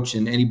reproach,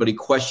 and anybody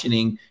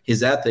questioning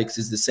his ethics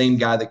is the same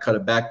guy that cut a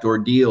backdoor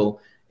deal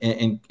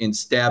and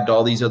stabbed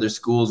all these other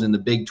schools in the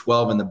Big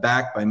 12 in the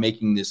back by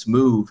making this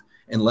move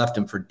and left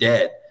them for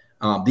dead.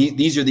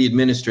 These are the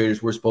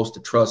administrators we're supposed to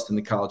trust in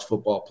the college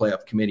football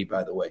playoff committee,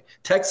 by the way.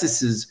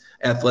 Texas's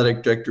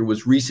athletic director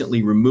was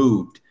recently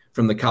removed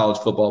from the college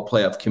football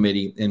playoff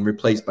committee and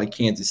replaced by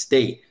Kansas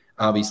State,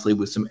 obviously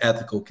with some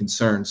ethical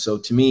concerns. So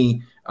to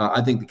me,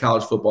 I think the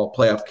college football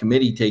playoff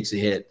committee takes a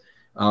hit.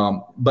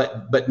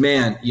 But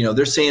man,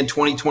 they're saying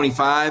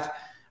 2025.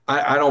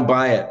 I don't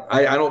buy it.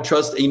 I don't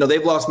trust.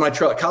 They've lost my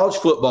trust. College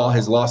football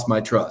has lost my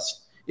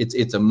trust.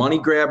 It's a money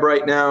grab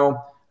right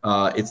now.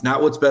 It's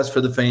not what's best for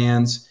the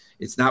fans.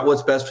 It's not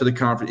what's best for the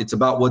conference. It's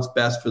about what's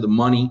best for the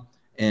money.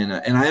 And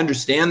I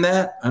understand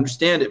that. I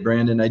understand it,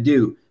 Brandon. I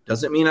do.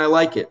 Doesn't mean I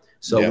like it.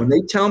 So when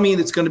they tell me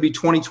it's going to be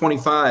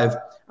 2025,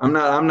 I'm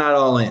not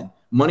all in.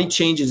 Money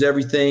changes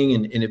everything.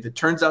 And if it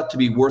turns out to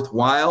be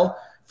worthwhile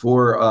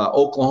for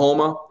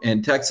Oklahoma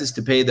and Texas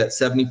to pay that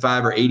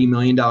 $75 or $80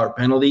 million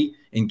penalty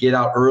and get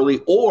out early,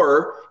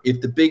 or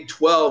if the Big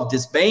 12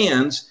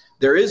 disbands,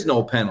 there is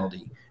no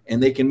penalty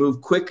and they can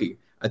move quickly.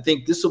 I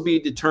think this will be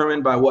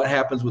determined by what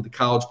happens with the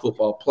college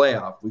football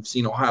playoff. We've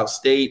seen Ohio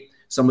State,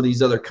 some of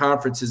these other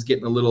conferences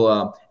getting a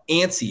little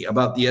antsy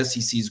about the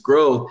SEC's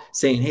growth,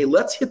 saying, hey,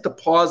 let's hit the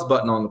pause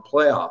button on the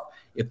playoff.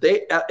 If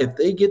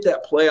they get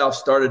that playoff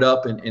started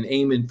up and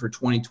aiming for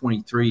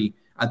 2023,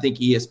 I think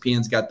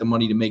ESPN's got the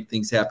money to make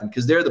things happen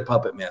because they're the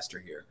puppet master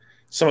here.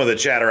 Some of the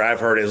chatter I've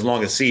heard, as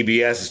long as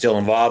CBS is still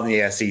involved in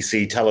the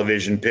SEC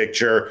television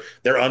picture,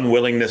 their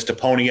unwillingness to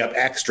pony up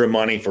extra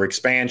money for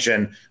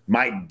expansion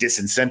might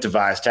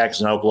disincentivize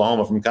Texas and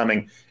Oklahoma from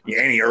coming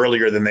any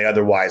earlier than they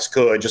otherwise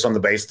could, just on the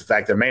basis of the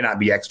fact there may not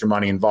be extra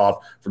money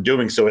involved for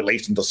doing so, at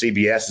least until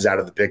CBS is out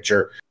of the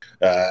picture,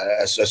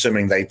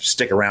 assuming they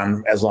stick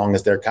around as long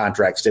as their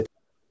contract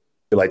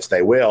stipulates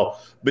they will.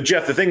 But,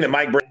 Jeff, the thing that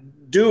Mike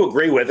do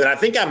agree with, and I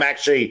think I'm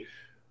actually –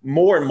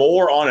 more and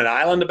more on an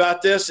island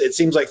about this. It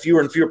seems like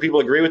fewer and fewer people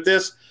agree with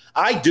this.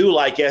 I do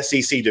like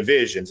SEC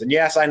divisions. And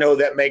yes, I know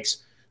that makes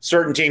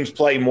certain teams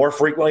play more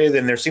frequently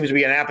than there seems to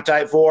be an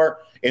appetite for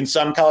in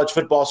some college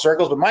football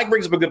circles. But Mike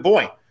brings up a good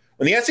point.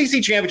 When the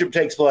SEC championship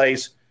takes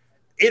place,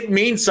 it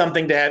means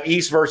something to have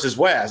East versus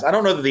West. I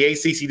don't know that the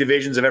ACC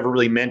divisions have ever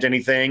really meant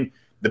anything.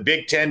 The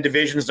Big Ten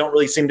divisions don't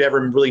really seem to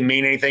ever really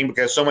mean anything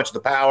because so much of the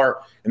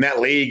power in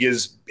that league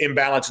is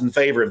imbalanced in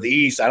favor of the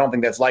East. I don't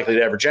think that's likely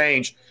to ever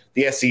change.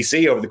 The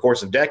SEC over the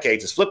course of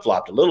decades has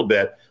flip-flopped a little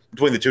bit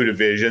between the two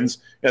divisions.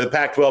 The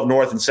Pac-12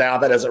 North and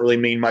South, that doesn't really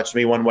mean much to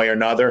me one way or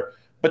another.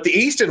 But the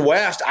East and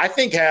West, I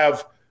think,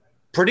 have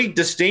pretty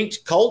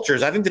distinct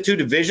cultures. I think the two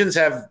divisions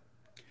have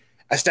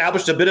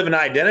established a bit of an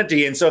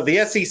identity. And so if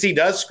the SEC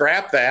does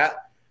scrap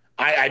that,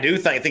 I do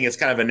think it's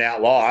kind of a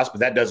net loss, but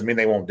that doesn't mean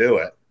they won't do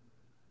it.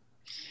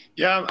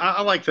 Yeah,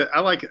 I like that.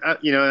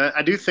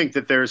 I do think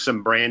that there's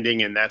some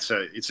branding, and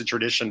it's a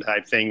tradition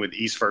type thing with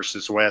East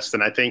versus West.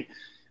 And I think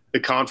the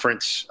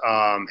conference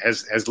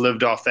has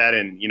lived off that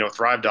and,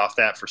 thrived off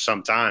that for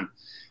some time.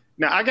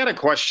 Now, I got a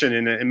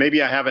question, and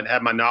maybe I haven't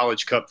had my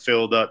knowledge cup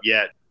filled up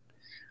yet.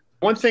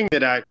 One thing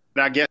that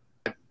I get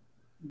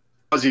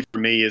fuzzy for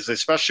me is,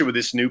 especially with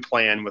this new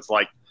plan with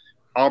like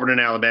Auburn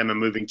and Alabama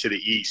moving to the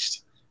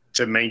East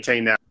to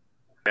maintain that,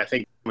 I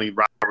think the only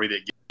rivalry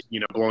that gets,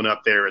 blown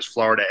up there is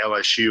Florida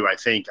LSU, I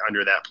think,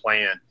 under that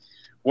plan.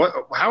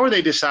 How are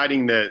they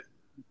deciding that?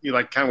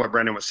 Like kind of what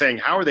Brendan was saying,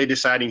 how are they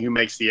deciding who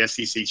makes the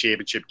SEC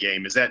championship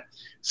game? Is that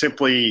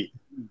simply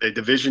the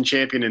division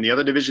champion and the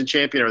other division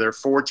champion? Are there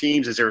 4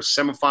 teams? Is there a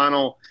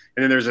semifinal?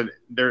 And then are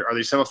there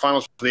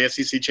semifinals for the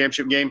SEC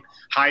championship game?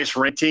 Highest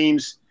ranked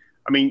teams?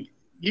 I mean,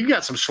 you've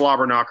got some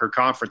slobber knocker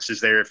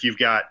conferences there. If you've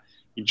got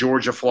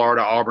Georgia,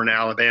 Florida, Auburn,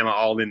 Alabama,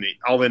 all in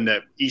the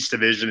East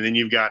Division, and then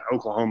you've got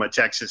Oklahoma,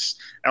 Texas,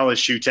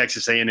 LSU,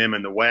 Texas A&M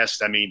in the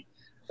West. I mean,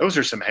 those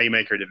are some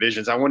haymaker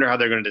divisions. I wonder how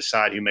they're going to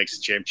decide who makes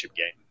the championship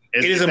game.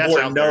 It is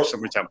important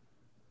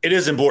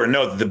to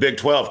note that the Big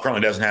 12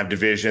 currently doesn't have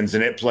divisions,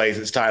 and it plays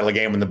its title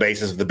game on the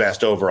basis of the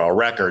best overall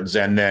records.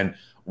 And then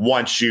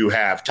once you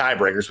have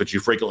tiebreakers, which you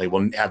frequently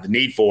will have the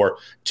need for,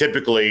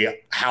 typically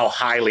how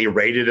highly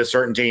rated a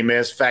certain team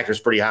is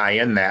factors pretty high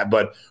in that.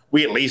 But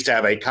we at least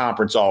have a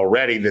conference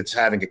already that's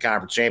having a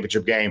conference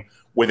championship game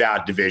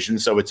without division.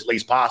 So it's at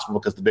least possible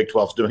because the Big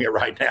 12 is doing it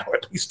right now.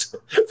 At least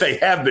they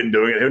have been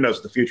doing it. Who knows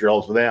what the future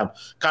holds for them?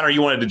 Connor,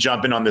 you wanted to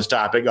jump in on this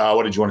topic.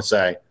 What did you want to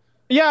say?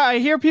 Yeah, I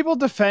hear people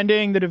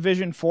defending the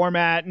division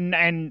format,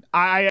 and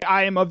I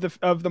am of the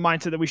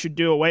mindset that we should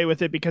do away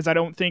with it because I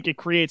don't think it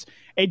creates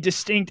a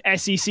distinct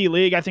SEC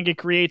league. I think it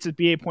creates, as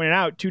BA pointed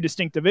out, 2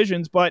 distinct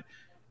divisions. But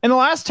in the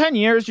last 10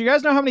 years, do you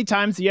guys know how many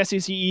times the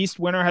SEC East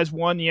winner has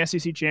won the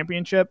SEC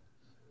championship?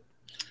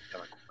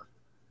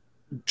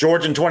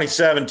 Georgia in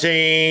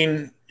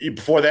 2017.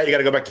 Before that, you got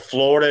to go back to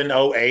Florida in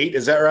 08.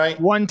 Is that right?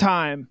 One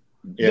time.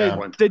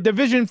 Yeah. The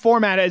division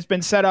format has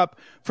been set up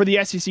for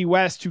the SEC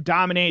West to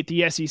dominate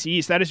the SEC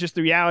East. That is just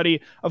the reality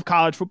of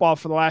college football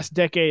for the last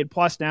decade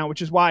plus now,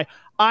 which is why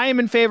I am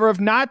in favor of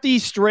not the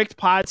strict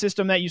pod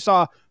system that you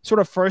saw sort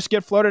of first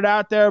get floated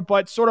out there,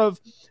 but sort of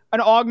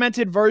an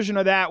augmented version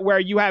of that where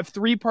you have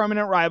three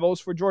permanent rivals.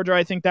 For Georgia,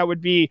 I think that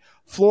would be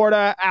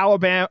Florida,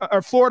 Alabama,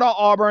 or Florida,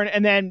 Auburn,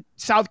 and then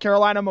South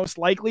Carolina most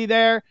likely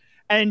there.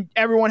 And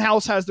everyone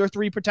else has their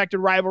three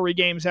protected rivalry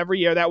games every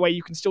year. That way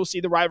you can still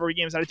see the rivalry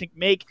games that I think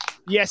make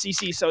the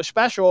SEC so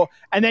special.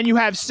 And then you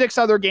have six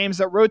other games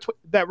that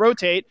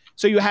rotate.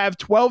 So you have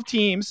 12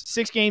 teams,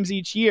 6 games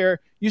each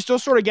year. You still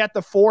sort of get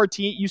the 4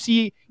 team. You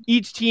see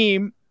each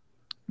team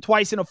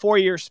twice in a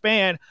 4-year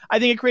span. I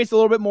think it creates a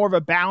little bit more of a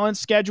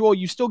balanced schedule.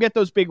 You still get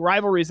those big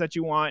rivalries that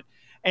you want.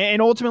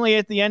 And ultimately,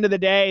 at the end of the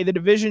day, the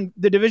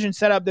division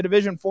setup, the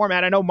division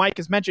format, I know Mike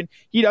has mentioned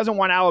he doesn't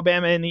want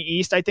Alabama in the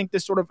East. I think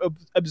this sort of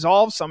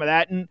absolves some of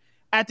that. And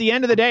at the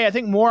end of the day, I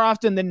think more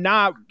often than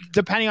not,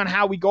 depending on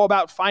how we go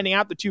about finding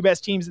out the 2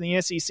 best teams in the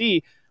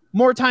SEC,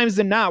 more times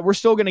than not, we're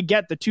still going to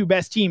get the 2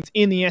 best teams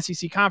in the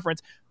SEC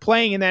conference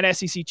playing in that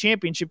SEC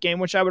championship game,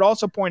 which I would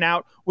also point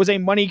out was a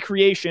money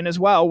creation as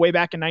well way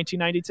back in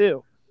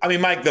 1992. I mean,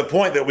 Mike, the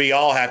point that we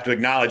all have to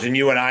acknowledge, and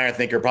you and I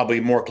think, are probably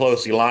more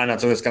closely aligned on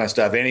some of this kind of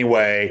stuff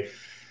anyway,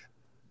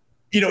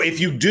 if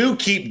you do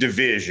keep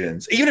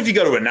divisions, even if you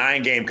go to a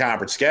 9-game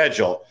conference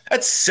schedule,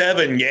 that's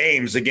 7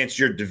 games against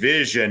your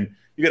division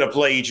you got to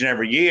play each and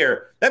every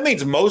year. That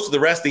means most of the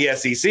rest of the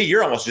SEC,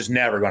 you're almost just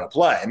never going to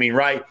play. I mean,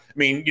 right? I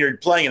mean, you're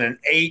playing in an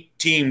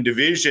 8-team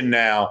division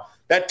now.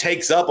 That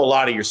takes up a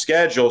lot of your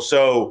schedule.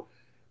 So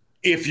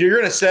if you're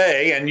going to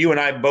say, and you and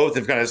I both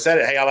have kind of said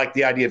it, hey, I like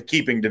the idea of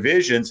keeping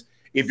divisions.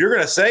 If you're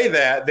going to say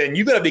that, then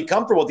you got to be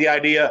comfortable with the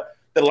idea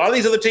that a lot of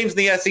these other teams in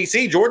the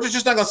SEC, Georgia's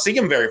just not going to see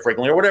them very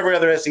frequently, or whatever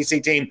other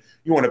SEC team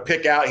you want to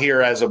pick out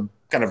here as a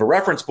kind of a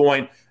reference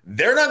point.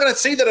 They're not going to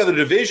see that other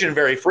division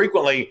very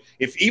frequently,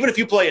 even if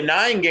you play a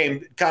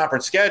 9-game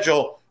conference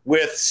schedule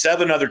with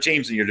 7 other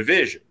teams in your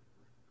division.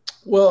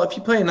 Well, if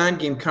you play a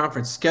 9-game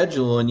conference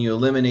schedule and you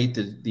eliminate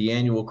the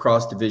annual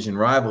cross-division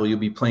rival, you'll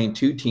be playing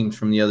 2 teams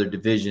from the other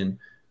division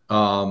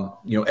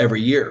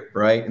every year,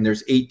 right? And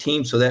there's 8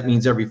 teams. So that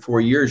means every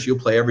 4 years, you'll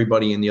play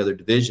everybody in the other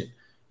division.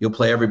 You'll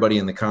play everybody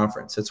in the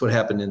conference. That's what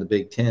happened in the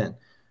Big Ten.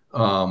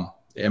 I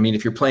mean,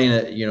 if you're playing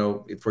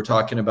if we're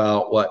talking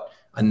about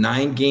a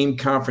 9-game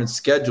conference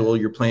schedule,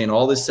 you're playing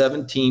all the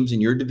 7 teams in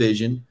your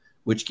division,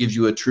 which gives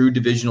you a true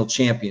divisional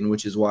champion,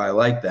 which is why I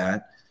like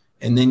that.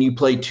 And then you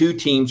play 2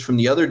 teams from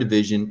the other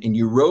division and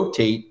you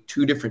rotate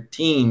 2 different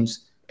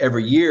teams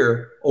every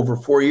year over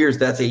 4 years.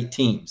 That's 8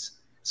 teams.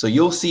 So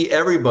you'll see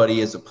everybody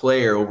as a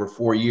player over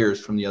 4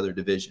 years from the other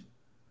division.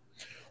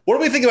 What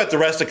do we think about the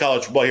rest of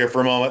college football here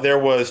for a moment? There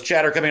was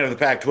chatter coming out of the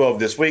Pac-12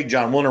 this week.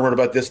 John Wilner wrote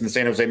about this in the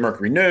San Jose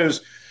Mercury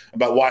News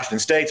about Washington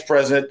State's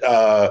president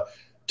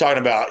talking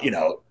about,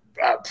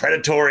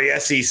 predatory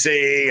SEC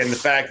and the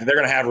fact that they're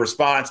going to have a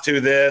response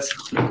to this.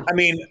 I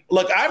mean,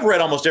 look, I've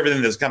read almost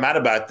everything that's come out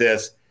about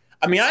this.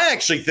 I mean, I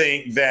actually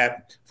think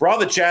that for all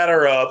the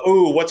chatter of,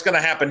 what's going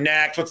to happen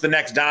next? What's the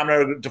next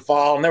domino to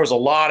fall? And there was a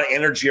lot of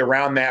energy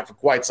around that for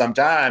quite some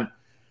time.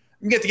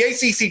 You get the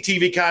ACC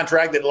TV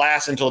contract that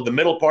lasts until the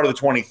middle part of the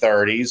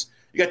 2030s.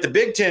 You got the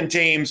Big Ten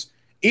teams,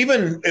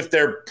 even if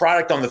their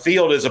product on the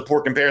field is a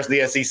poor comparison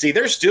to the SEC,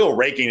 they're still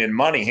raking in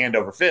money hand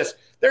over fist.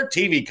 Their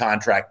TV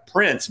contract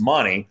prints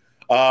money.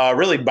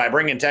 Really, by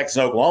bringing Texas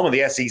and Oklahoma,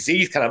 the SEC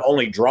is kind of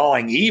only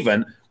drawing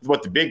even with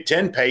what the Big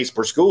Ten pays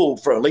per school,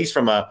 for at least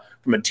from a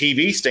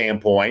TV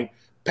standpoint.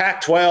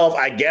 Pac-12,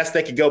 I guess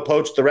they could go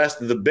poach the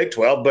rest of the Big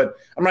 12, but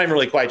I'm not even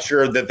really quite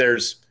sure that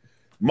there's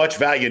much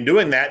value in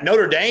doing that.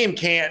 Notre Dame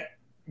can't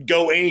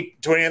go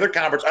to any other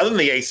conference other than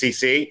the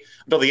ACC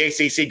until the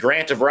ACC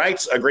grant of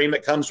rights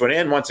agreement comes to an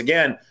end, once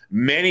again,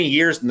 many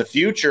years in the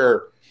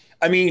future.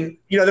 I mean,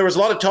 there was a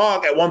lot of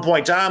talk at one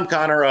point in time,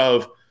 Connor,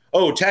 of,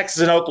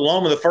 Texas and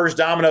Oklahoma, the first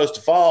dominoes to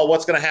fall.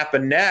 What's going to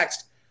happen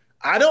next?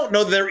 I don't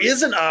know that there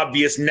is an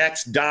obvious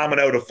next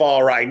domino to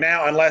fall right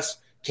now, unless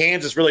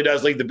Kansas really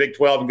does leave the Big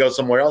 12 and go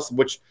somewhere else,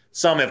 which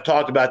some have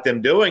talked about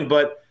them doing.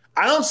 But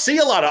I don't see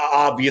a lot of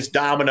obvious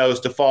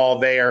dominoes to fall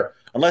there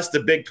unless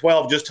the Big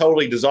 12 just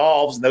totally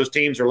dissolves and those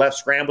teams are left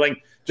scrambling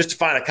just to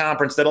find a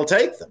conference that'll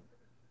take them.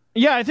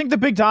 Yeah, I think the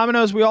big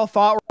dominoes we all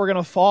thought were going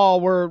to fall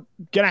were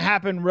going to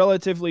happen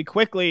relatively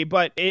quickly,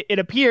 but it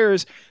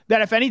appears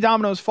that if any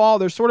dominoes fall,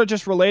 they're sort of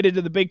just related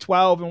to the Big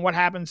 12 and what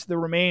happens to the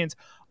remains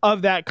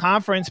of that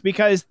conference,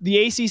 because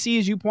the ACC,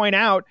 as you point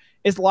out,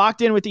 is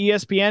locked in with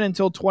ESPN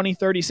until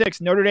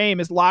 2036. Notre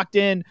Dame is locked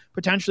in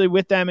potentially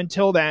with them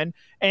until then,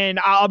 and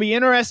I'll be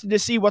interested to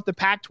see what the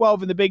Pac-12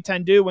 and the Big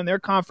 10 do when their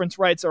conference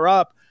rights are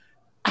up.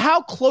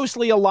 How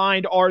closely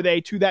aligned are they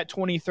to that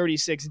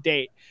 2036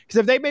 date? Because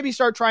if they maybe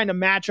start trying to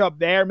match up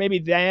there, maybe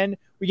then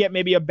we get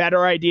maybe a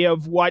better idea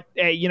of what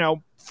a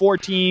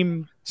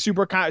 4-team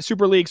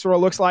Super League sort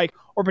of looks like,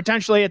 or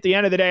potentially at the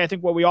end of the day, I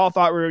think what we all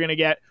thought we were going to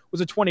get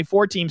was a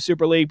 24-team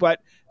Super League,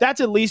 but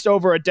that's at least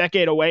over a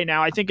decade away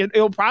now. I think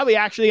it'll probably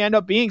actually end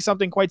up being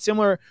something quite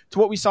similar to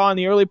what we saw in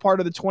the early part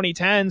of the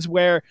 2010s,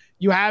 where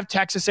you have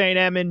Texas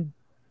A&M and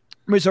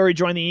Missouri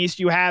join the East,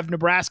 you have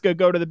Nebraska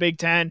go to the Big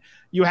Ten,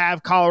 you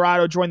have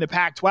Colorado join the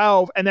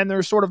Pac-12, and then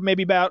there's sort of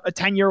maybe about a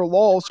 10-year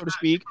lull, so to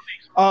speak,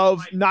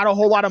 of not a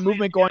whole lot of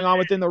movement going on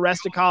within the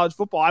rest of college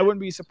football. I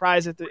wouldn't be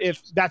surprised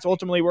if that's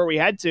ultimately where we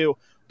head to.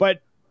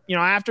 But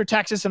after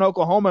Texas and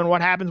Oklahoma and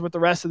what happens with the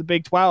rest of the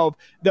Big 12,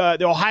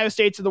 the Ohio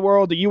States of the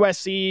world, the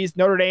USCs,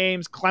 Notre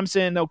Dame's,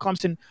 Clemson, though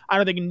Clemson I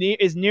don't think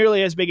is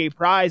nearly as big a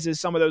prize as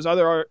some of those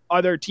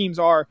other teams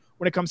are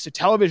when it comes to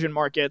television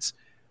markets.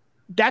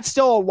 That's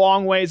still a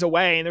long ways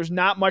away, and there's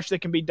not much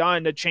that can be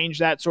done to change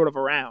that sort of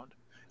around.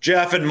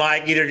 Jeff and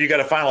Mike, either of you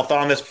got a final thought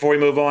on this before we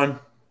move on?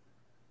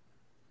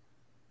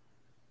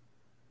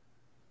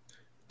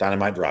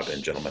 Dynamite drop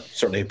in, gentlemen.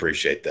 Certainly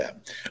appreciate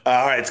that.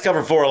 All right, it's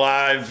Cover 4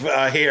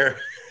 Live here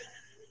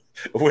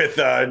with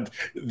the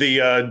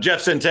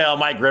Jeff Sentell,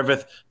 Mike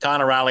Griffith,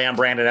 Connor Riley. I'm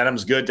Brandon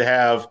Adams. Good to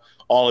have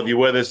all of you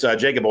with us.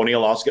 Jacob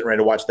O'Neill also getting ready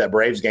to watch that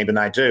Braves game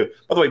tonight, too.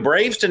 By the way,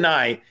 Braves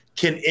tonight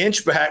can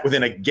inch back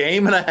within a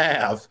game and a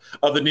half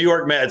of the New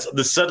York Mets,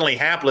 the suddenly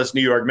hapless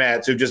New York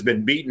Mets, who've just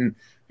been beaten,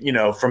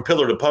 from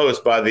pillar to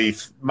post by the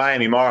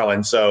Miami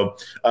Marlins. So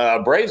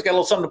Braves got a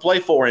little something to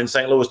play for in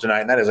St. Louis tonight,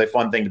 and that is a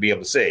fun thing to be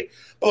able to see.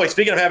 By the way,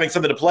 speaking of having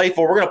something to play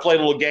for, we're going to play a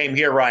little game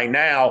here right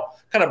now,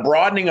 kind of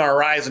broadening our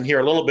horizon here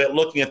a little bit,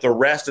 looking at the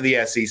rest of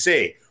the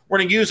SEC. We're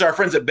going to use our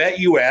friends at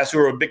BetUS, who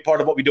are a big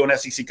part of what we do on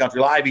SEC Country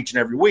Live each and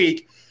every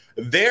week,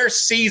 their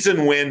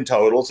season win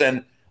totals.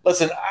 And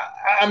listen,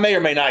 I may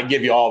or may not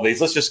give you all these.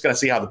 Let's just kind of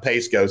see how the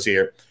pace goes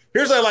here.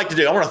 Here's what I like to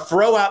do. I want to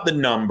throw out the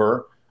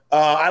number.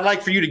 I'd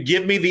like for you to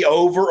give me the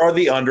over or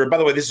the under. By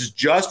the way, this is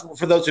just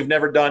for those who've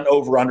never done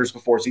over-unders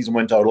before, season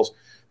win totals.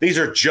 These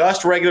are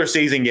just regular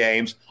season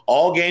games.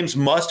 All games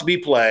must be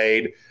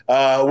played.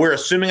 We're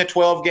assuming a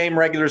 12-game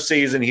regular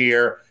season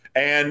here.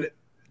 And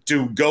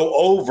to go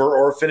over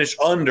or finish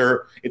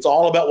under, it's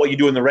all about what you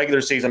do in the regular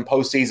season.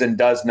 Postseason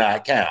does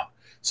not count.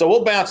 So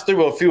we'll bounce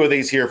through a few of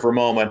these here for a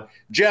moment.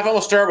 Jeff, I'm going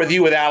to start with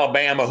you with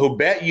Alabama, who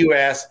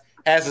BetUS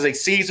has as a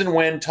season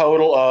win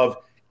total of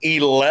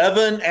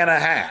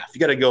 11.5. You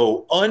got to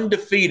go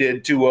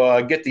undefeated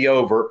to get the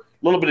over. A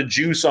little bit of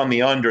juice on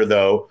the under,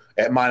 though,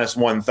 at minus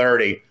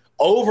 130.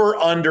 Over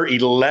under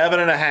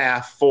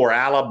 11.5 for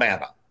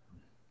Alabama.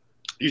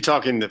 You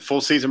talking the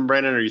full season,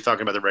 Brandon, or are you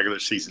talking about the regular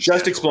season?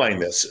 Just explain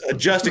this.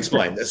 It's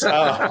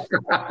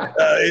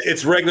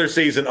regular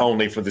season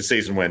only for the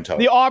season win total.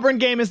 The Auburn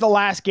game is the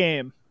last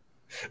game.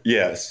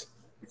 Yes.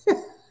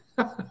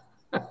 I'm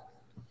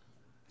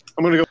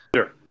going to go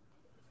under.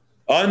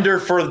 Under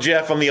for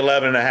Jeff on the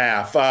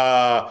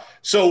 11.5.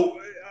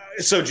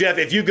 So Jeff,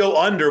 if you go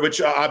under,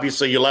 which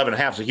obviously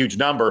 11.5 is a huge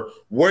number,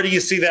 where do you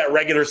see that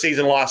regular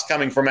season loss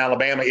coming from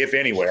Alabama, if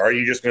anywhere? Or are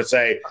you just going to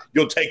say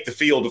you'll take the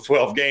field of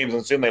 12 games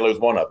and assume they lose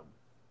one of them?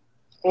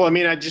 Well, I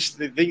mean,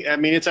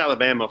 it's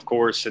Alabama, of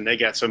course, and they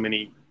got so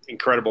many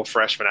incredible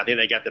freshmen. I think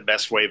they got the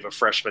best wave of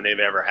freshmen they've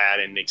ever had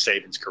in Nick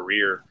Saban's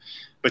career.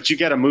 But you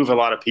got to move a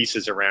lot of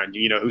pieces around.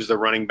 Who's the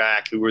running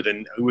back? Who are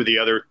the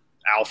other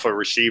alpha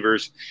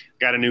receivers?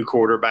 Got a new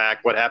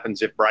quarterback. What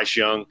happens if Bryce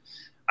Young,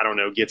 I don't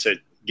know, gets a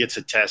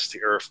test,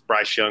 or if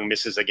Bryce Young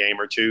misses a game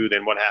or two,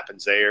 then what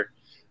happens there?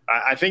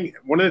 I think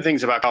one of the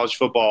things about college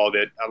football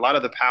that a lot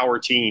of the power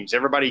teams,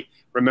 everybody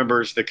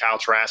remembers the Kyle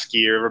Trask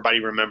year,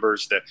 everybody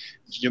remembers the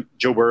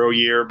Joe Burrow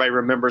year, everybody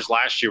remembers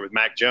last year with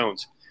Mac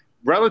Jones.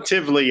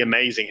 Relatively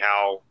amazing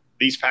how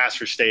these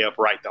passers stay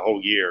upright the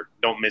whole year,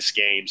 don't miss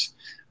games.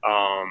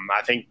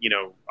 I think,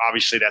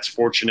 obviously that's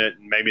fortunate,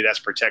 and maybe that's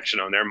protection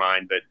on their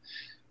mind, but,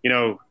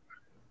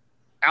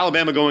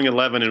 Alabama going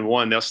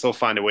 11-1, they'll still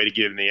find a way to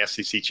get in the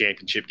SEC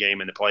championship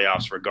game in the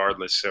playoffs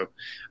regardless. So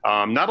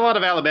not a lot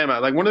of Alabama.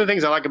 Like, one of the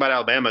things I like about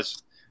Alabama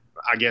is,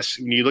 I guess,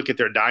 when you look at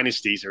their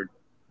dynasties, or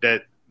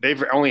that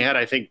they've only had,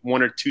 I think,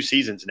 1 or 2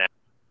 seasons now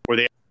where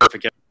they have a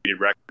perfect undefeated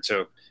record.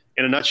 So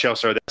in a nutshell,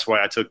 sir, that's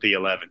why I took the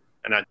 11,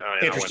 and I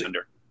went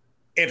under.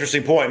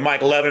 Interesting point,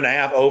 Mike.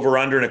 11.5 over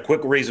under, and a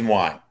quick reason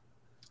why.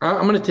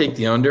 I'm going to take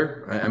the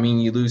under. I mean,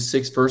 you lose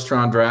 6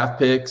 first-round draft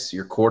picks,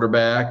 your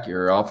quarterback,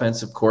 your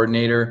offensive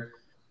coordinator.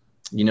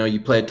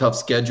 You play a tough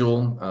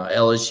schedule,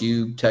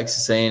 LSU,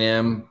 Texas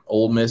A&M,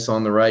 Ole Miss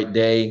on the right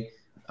day,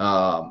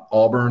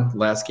 Auburn,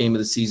 last game of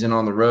the season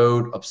on the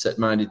road,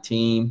 upset-minded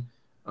team,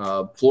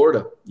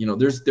 Florida.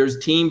 There's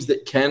teams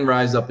that can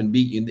rise up and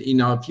beat you.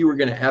 If you were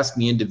going to ask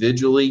me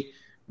individually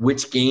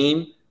which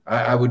game,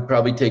 I would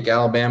probably take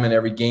Alabama in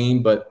every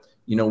game. But,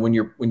 when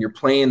you're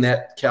playing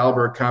that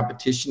caliber of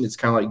competition, it's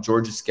kind of like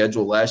Georgia's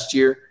schedule last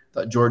year. I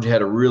thought Georgia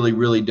had a really,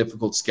 really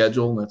difficult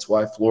schedule, and that's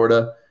why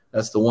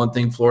that's the one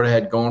thing Florida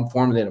had going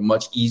for them. They had a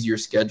much easier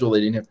schedule.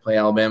 They didn't have to play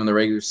Alabama in the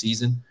regular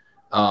season.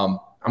 I'm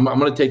going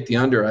to take the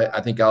under.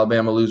 I think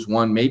Alabama lose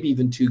 1, maybe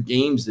even 2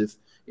 games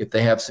if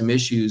they have some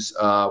issues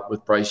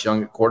with Bryce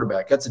Young at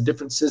quarterback. That's a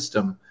different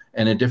system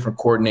and a different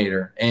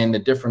coordinator and a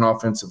different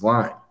offensive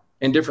line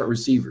and different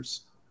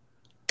receivers.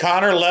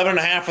 Connor,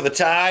 11.5 for the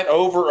Tide.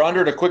 Over,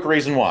 under, a quick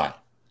reason why.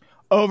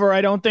 Over.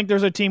 I don't think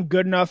there's a team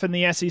good enough in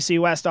the SEC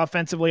West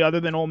offensively other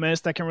than Ole Miss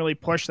that can really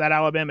push that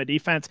Alabama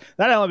defense.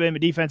 That Alabama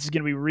defense is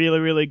going to be really,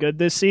 really good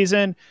this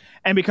season.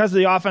 And because of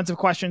the offensive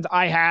questions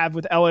I have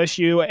with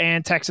LSU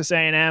and Texas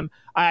A&M,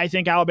 I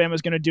think Alabama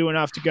is going to do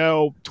enough to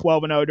go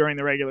 12-0 during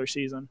the regular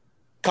season.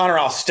 Connor,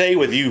 I'll stay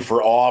with you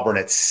for Auburn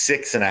at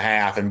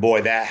 6.5. And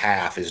boy, that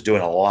half is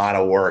doing a lot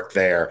of work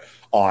there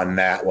on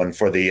that one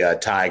for the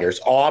Tigers.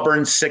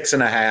 Auburn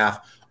 6.5,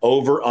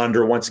 over,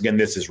 under. Once again,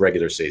 this is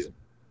regular season.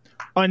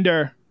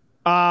 Under.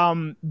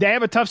 They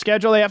have a tough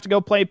schedule. They have to go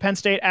play Penn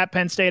State at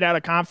Penn State out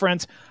of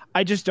conference.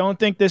 I just don't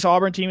think this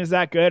Auburn team is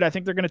that good. I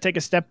think they're going to take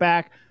a step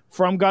back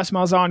from Gus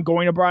Malzahn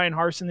going to Brian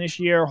Harsin this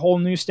year, whole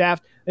new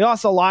staff. They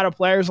lost a lot of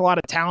players, a lot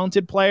of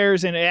talented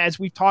players. And as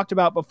we've talked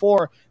about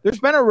before, there's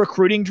been a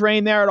recruiting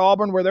drain there at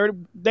Auburn where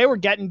they were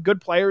getting good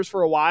players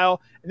for a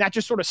while. And that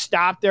just sort of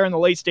stopped there in the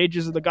late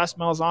stages of the Gus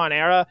Malzahn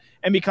era.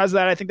 And because of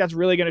that, I think that's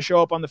really going to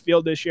show up on the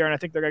field this year. And I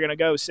think they're going to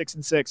go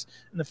 6-6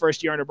 in the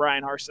first year under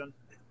Brian Harsin.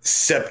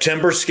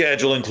 September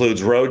schedule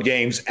includes road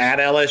games at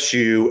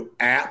LSU,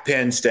 at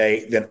Penn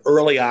State, then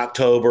early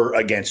October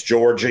against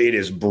Georgia. It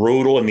is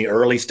brutal in the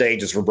early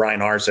stages for Brian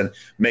Harsin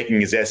making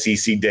his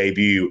SEC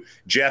debut.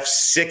 Jeff,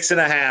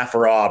 6.5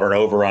 for Auburn,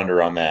 over,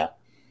 under on that.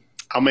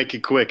 I'll make it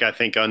quick. I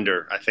think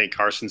under. I think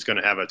Harsin's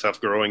going to have a tough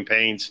growing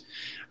pains.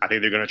 I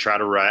think they're going to try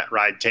to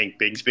ride Tank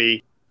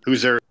Bigsby,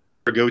 who's their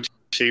go-to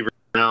receiver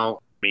now. I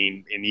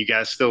mean, and you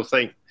guys still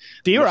think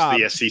D-Rob.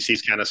 The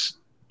SEC's kind of –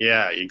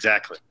 yeah,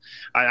 exactly.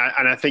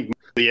 And I think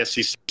the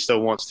SEC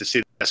still wants to see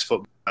the best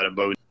football out of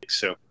Bo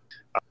Nix. So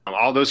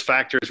all those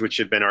factors which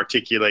have been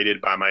articulated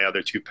by my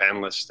other two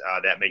panelists,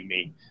 that make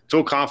me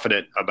feel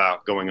confident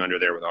about going under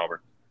there with Auburn.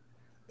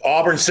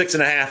 Auburn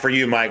 6.5 for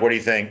you, Mike. What do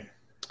you think?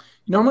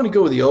 I'm going to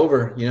go with the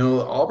over.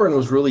 Auburn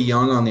was really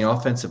young on the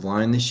offensive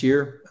line this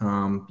year.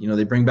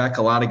 They bring back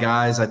a lot of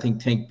guys. I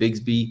think Tank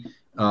Bigsby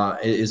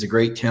is a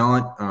great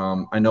talent.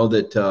 I know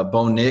that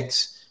Bo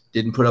Nix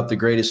didn't put up the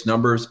greatest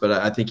numbers, but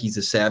I think he's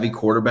a savvy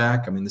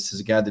quarterback. I mean, this is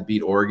a guy that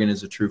beat Oregon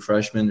as a true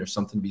freshman. There's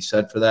something to be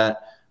said for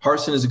that.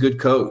 Harsin is a good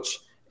coach.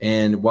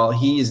 And while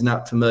he is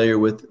not familiar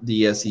with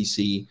the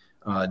SEC,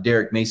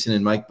 Derek Mason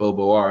and Mike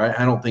Bobo are.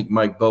 I don't think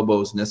Mike Bobo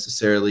is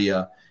necessarily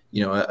a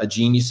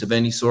genius of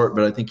any sort,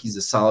 but I think he's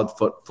a solid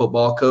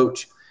football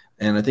coach.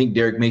 And I think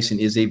Derek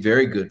Mason is a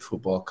very good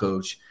football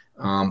coach.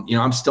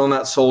 I'm still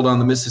not sold on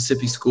the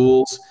Mississippi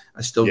schools.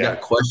 I still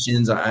got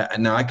questions.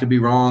 Now I could be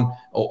wrong.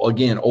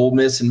 Again, Ole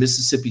Miss and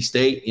Mississippi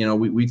State,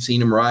 we've seen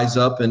them rise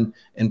up and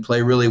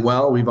play really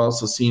well. We've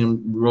also seen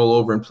them roll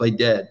over and play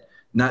dead.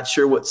 Not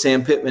sure what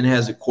Sam Pittman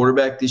has at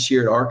quarterback this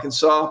year at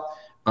Arkansas.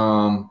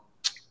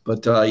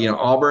 But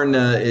Auburn,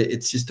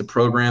 it's just a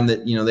program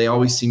that, they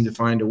always seem to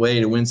find a way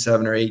to win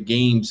 7 or 8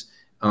 games.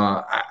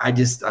 I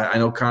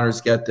know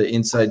Connor's got the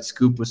inside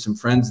scoop with some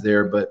friends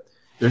there, but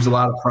there's a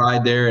lot of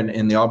pride there.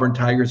 And the Auburn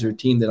Tigers are a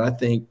team that I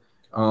think,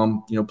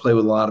 play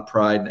with a lot of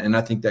pride. And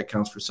I think that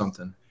counts for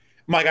something.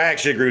 Mike, I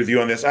actually agree with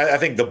you on this. I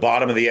think the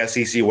bottom of the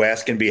SEC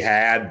West can be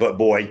had, but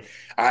boy,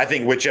 I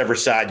think whichever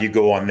side you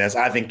go on this,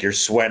 I think you're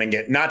sweating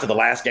it, not to the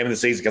last game of the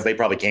season because they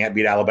probably can't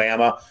beat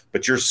Alabama,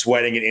 but you're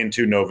sweating it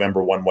into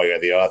November one way or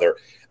the other.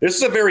 This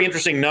is a very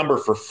interesting number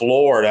for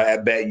Florida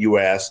at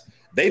BetUS.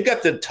 They've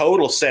got the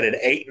total set at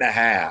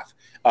 8.5.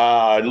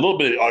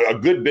 A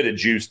good bit of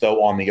juice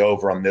though on the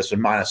over on this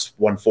one, minus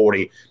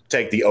 140.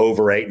 Take the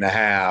over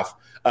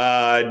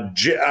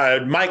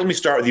 8.5. Mike, let me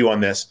start with you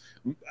on this.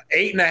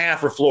 8.5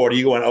 for Florida.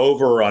 You going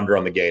over or under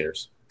on the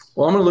Gators?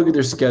 Well, I'm going to look at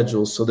their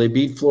schedules. So they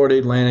beat Florida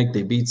Atlantic.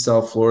 They beat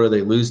South Florida.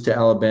 They lose to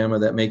Alabama.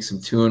 That makes them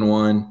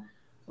 2-1.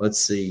 Let's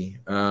see.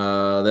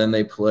 Then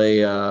they play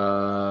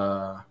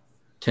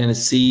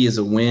Tennessee is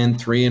a win,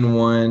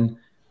 3-1.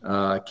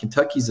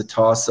 Kentucky's a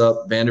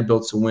toss-up.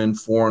 Vanderbilt's a win,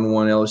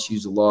 4-1.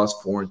 LSU's a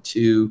loss,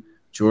 4-2.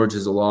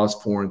 Georgia's a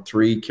loss,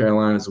 4-3.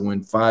 Carolina's a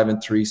win, 5-3.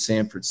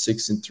 Samford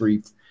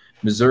 6-3.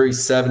 Missouri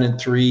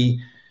 7-3.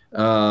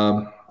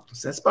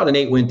 So that's about an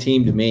 8-win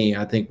team to me.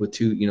 I think with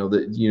two,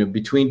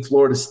 between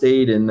Florida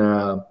State and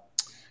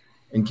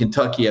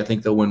Kentucky, I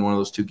think they'll win one of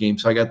those two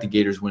games. So I got the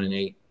Gators winning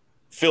 8.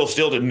 Phil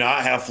still did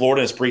not have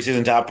Florida in his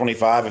preseason top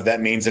 25, if that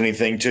means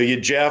anything to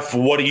you. Jeff,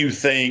 what do you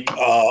think?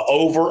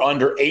 Over,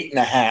 under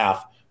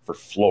 8.5 for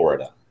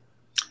Florida?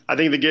 I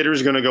think the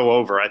Gators are going to go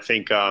over. I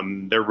think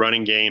their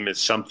running game is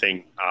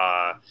something.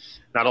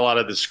 Not a lot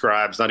of the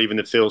scribes, not even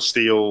the Phil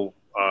Steele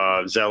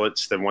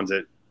zealots, the ones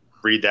that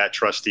read that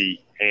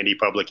trusty, handy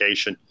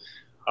publication.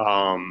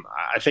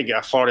 I think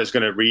Florida is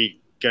going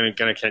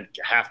to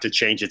have to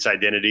change its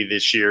identity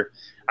this year.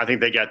 I think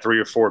they got 3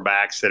 or 4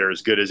 backs that are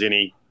as good as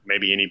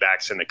maybe any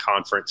backs in the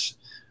conference.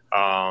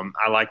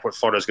 I like what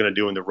Florida's going to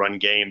do in the run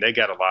game. They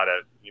got a lot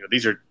of,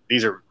 these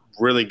are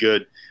really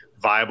good,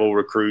 viable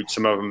recruits.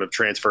 Some of them have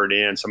transferred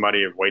in.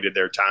 Somebody have waited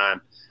their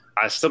time.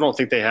 I still don't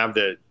think they have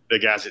the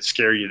guys that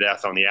scare you to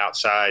death on the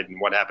outside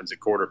and what happens at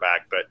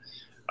quarterback. But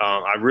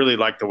I really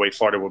like the way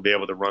Florida will be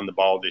able to run the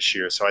ball this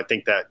year. So I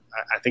think they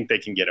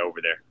can get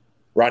over there.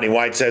 Rodney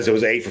White says it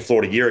was 8 for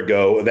Florida a year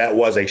ago. That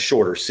was a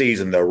shorter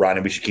season, though,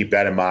 Rodney. We should keep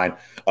that in mind.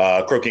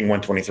 Crooking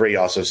 123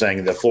 also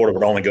saying that Florida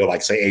would only go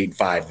like, say,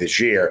 8-5 this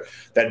year.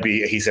 That'd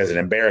be, he says, an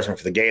embarrassment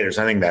for the Gators.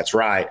 I think that's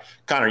right.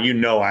 Connor,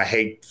 I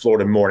hate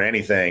Florida more than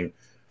anything,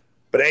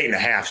 but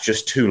 8.5 is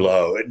just too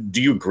low. Do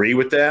you agree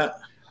with that?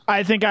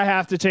 I think I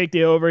have to take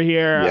the over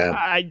here. Yeah.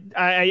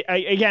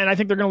 I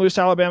think they're going to lose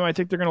to Alabama. I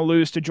think they're going to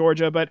lose to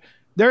Georgia, but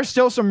there's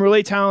still some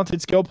really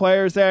talented skill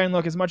players there. And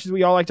look, as much as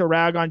we all like to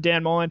rag on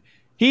Dan Mullen,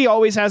 he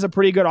always has a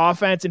pretty good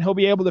offense, and he'll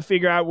be able to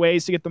figure out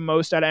ways to get the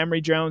most out of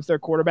Emory Jones, their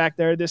quarterback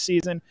there this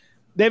season.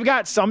 They've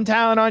got some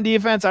talent on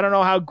defense. I don't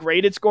know how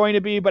great it's going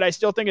to be, but I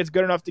still think it's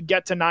good enough to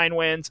get to 9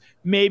 wins,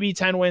 maybe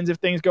 10 wins if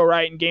things go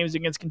right in games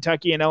against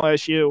Kentucky and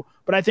LSU.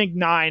 But I think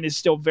 9 is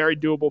still very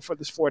doable for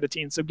this Florida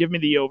team, so give me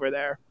the over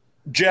there.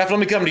 Jeff, let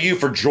me come to you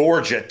for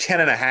Georgia,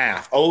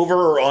 10.5. Over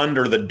or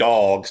under the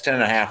Dogs,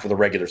 10.5 for the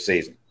regular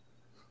season?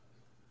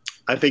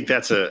 I think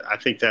that's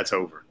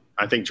over.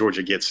 I think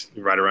Georgia gets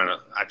right around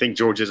I think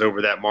Georgia's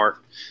over that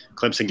mark.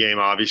 Clemson game,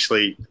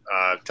 obviously.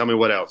 Tell me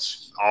what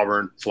else.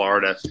 Auburn,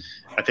 Florida.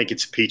 I think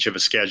it's a peach of a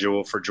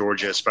schedule for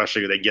Georgia,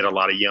 especially if they get a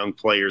lot of young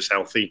players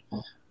healthy.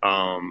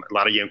 A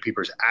lot of young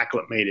people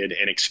acclimated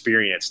and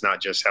experienced,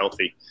 not just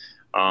healthy.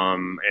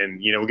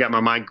 We got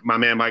my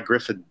man Mike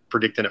Griffith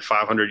predicting a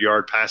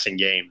 500-yard passing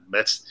game.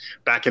 That's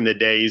back in the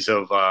days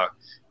of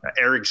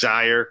Air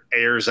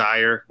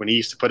Zier, when he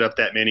used to put up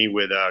that many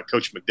with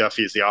Coach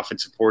McDuffie as the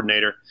offensive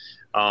coordinator.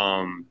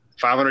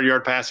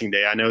 500-yard passing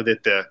day. I know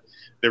that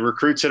the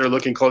recruits that are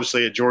looking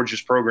closely at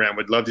Georgia's program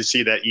would love to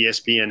see that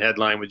ESPN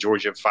headline with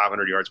Georgia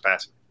 500 yards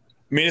passing.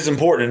 I mean, it's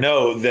important to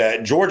know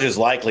that Georgia's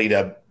likely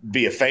to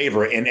be a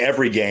favorite in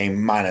every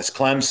game minus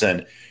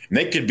Clemson. And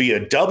they could be a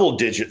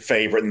double-digit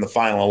favorite in the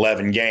final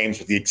 11 games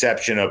with the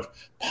exception of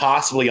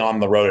possibly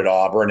on the road at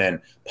Auburn and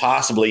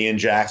possibly in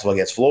Jacksonville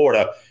against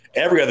Florida.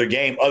 Every other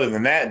game other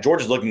than that,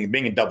 Georgia's looking at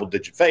being a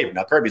double-digit favorite.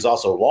 Now, Kirby's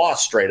also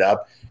lost straight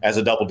up as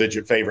a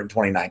double-digit favorite in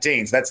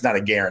 2019, so that's not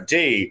a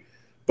guarantee.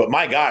 But,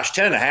 my gosh,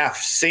 10.5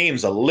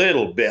 seems a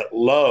little bit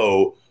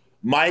low.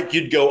 Mike,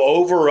 you'd go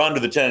over or under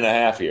the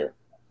 10.5 here?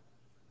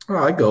 Oh,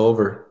 I'd go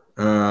over.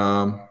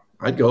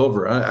 I'd go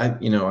over. I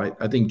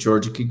think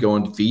Georgia could go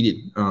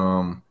undefeated.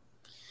 The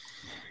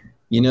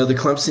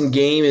Clemson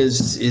game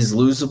is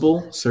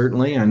losable,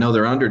 certainly. I know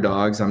they're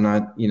underdogs. I'm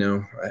not,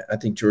 I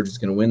think Georgia's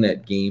going to win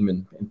that game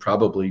and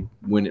probably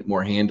win it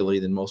more handily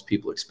than most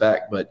people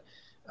expect. But,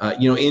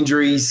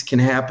 injuries can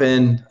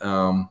happen,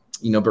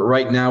 but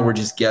right now we're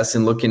just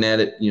guessing, looking at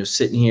it,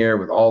 sitting here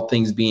with all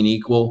things being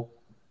equal.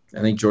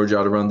 I think Georgia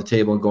ought to run the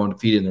table and go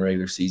undefeated in the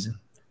regular season.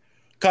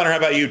 Connor, how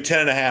about you?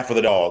 10.5 for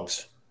the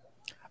Dogs.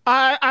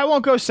 I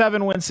won't go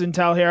 7 wins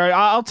Sentell here.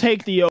 I'll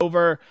take the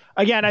over.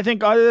 Again, I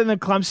think other than the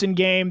Clemson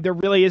game, there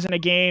really isn't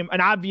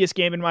an obvious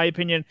game, in my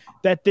opinion,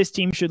 that this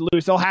team should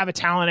lose. They'll have a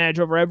talent edge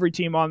over every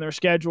team on their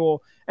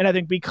schedule. And I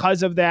think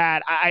because of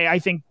that, I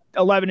think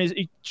 11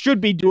 it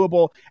should be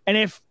doable. And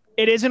if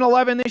it isn't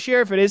 11 this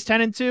year, if it is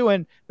 10-2,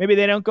 and maybe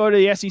they don't go to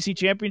the SEC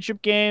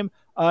championship game,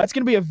 it's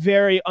going to be a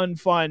very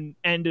unfun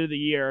end of the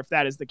year if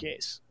that is the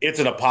case. It's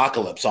an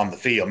apocalypse on the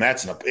field. And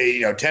that's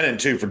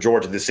 10-2 for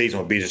Georgia this season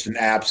would be just an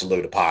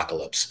absolute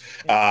apocalypse.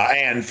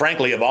 And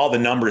frankly, of all the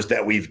numbers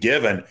that we've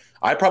given,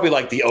 I probably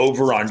like the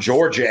over on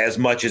Georgia as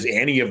much as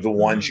any of the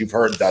ones you've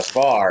heard thus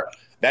far.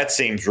 That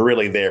seems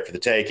really there for the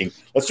taking.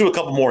 Let's do a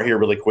couple more here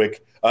really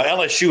quick.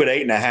 LSU at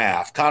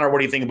 8.5. Connor, what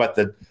do you think about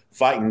the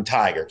Fighting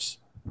Tigers?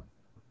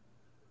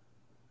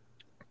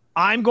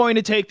 I'm going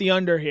to take the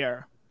under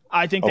here.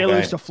 I think they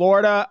lose to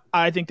Florida.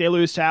 I think they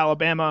lose to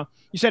Alabama.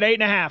 You said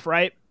 8.5,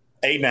 right?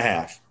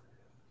 8.5.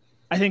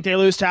 I think they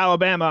lose to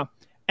Alabama.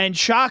 And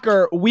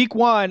shocker, week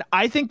 1,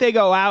 I think they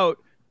go out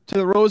to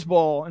the Rose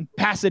Bowl in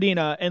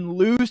Pasadena and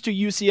lose to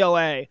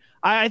UCLA.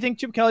 I think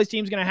Chip Kelly's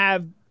team's going to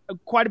have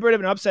quite a bit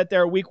of an upset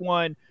there week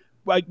 1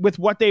 with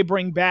what they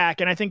bring back.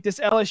 And I think this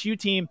LSU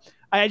team,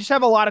 I just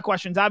have a lot of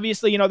questions.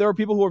 Obviously, there were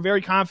people who were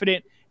very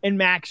confident in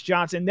Max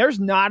Johnson. There's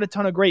not a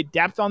ton of great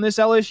depth on this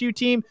LSU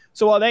team.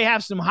 So while they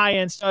have some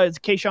high-end studs,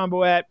 Keyshawn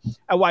Boett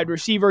at wide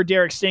receiver,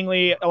 Derek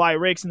Stingley, Eli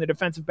Ricks in the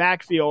defensive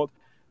backfield,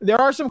 there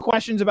are some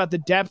questions about the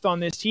depth on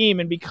this team.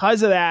 And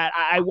because of that,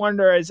 I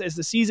wonder as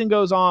the season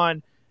goes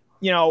on,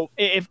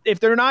 if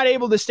they're not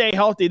able to stay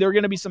healthy, there are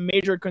going to be some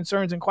major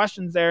concerns and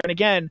questions there. And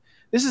again,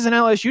 this is an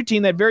LSU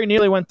team that very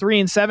nearly went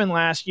 3-7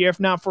 last year, if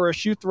not for a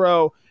shoe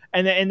throw,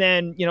 and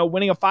then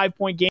winning a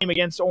 5-point game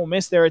against Ole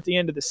Miss there at the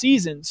end of the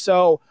season.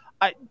 So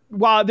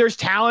while there's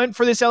talent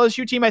for this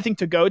LSU team, I think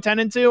to go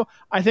 10-2,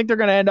 I think they're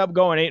going to end up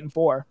going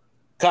 8-4.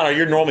 Connor,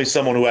 you're normally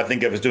someone who I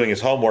think of as doing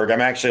his homework.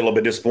 I'm actually a little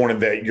bit disappointed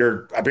that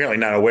you're apparently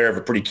not aware of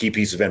a pretty key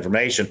piece of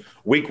information.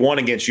 Week 1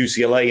 against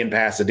UCLA in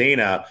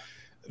Pasadena,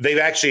 they've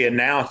actually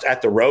announced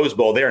at the Rose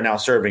Bowl they are now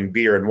serving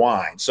beer and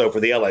wine. So for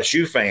the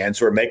LSU fans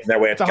who are making their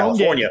way up to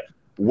California,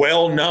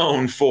 well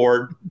known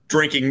for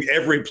drinking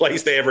every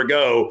place they ever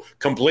go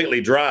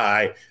completely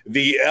dry.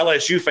 The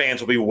LSU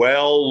fans will be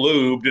well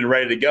lubed and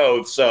ready to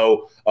go.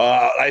 So,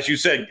 as you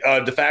said,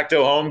 de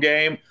facto home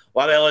game. A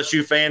lot of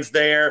LSU fans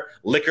there,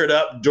 liquored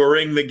up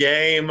during the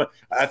game.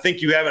 I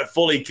think you haven't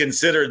fully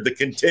considered the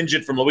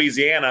contingent from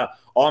Louisiana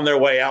on their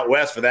way out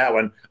west for that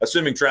one,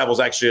 assuming travel is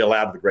actually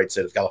allowed to the great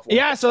state of California.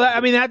 Yeah, so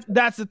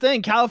that's the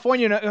thing.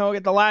 California,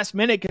 at the last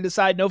minute, can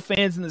decide no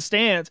fans in the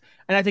stands,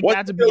 and I think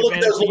that's a big look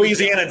advantage. At those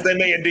Louisianans, they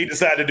may indeed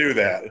decide to do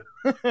that.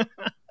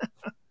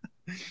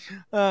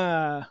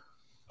 How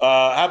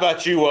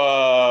about you,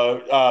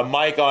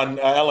 Mike, on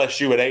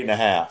LSU at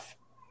 8.5?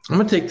 I'm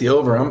going to take the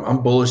over.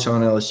 I'm bullish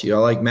on LSU. I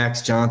like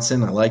Max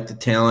Johnson. I like the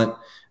talent.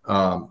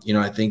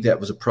 I think that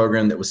was a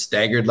program that was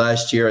staggered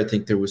last year. I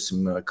think there was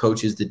some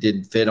coaches that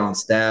didn't fit on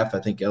staff. I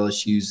think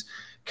LSU's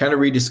kind of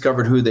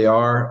rediscovered who they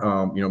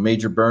are.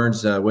 Major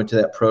Burns went to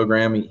that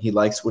program. He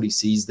likes what he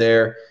sees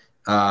there.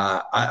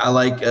 I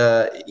like,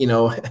 Ed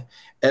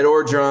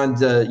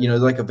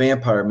Orgeron, like a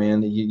vampire,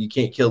 man. You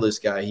can't kill this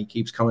guy. He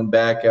keeps coming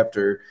back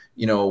after,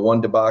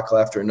 one debacle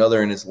after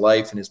another in his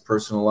life, in his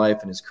personal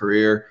life, in his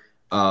career.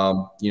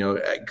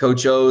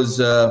 Coach O's,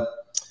 to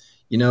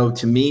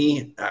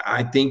me,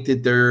 I think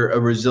that they're a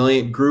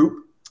resilient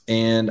group,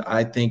 and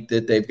I think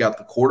that they've got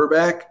the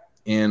quarterback,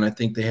 and I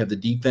think they have the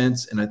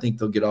defense, and I think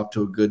they'll get off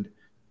to a good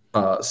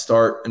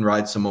start and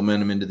ride some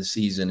momentum into the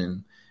season.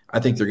 And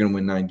I think they're going to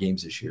win 9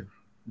 games this year.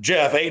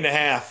 Jeff,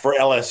 8.5 for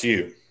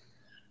LSU.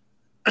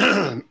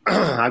 I'm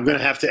going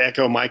to have to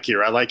echo Mike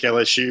here. I like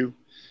LSU.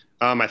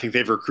 I think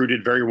they've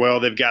recruited very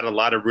well. They've got a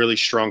lot of really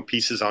strong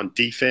pieces on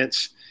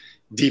defensive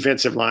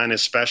line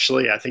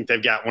especially. I think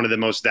they've got one of the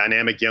most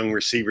dynamic young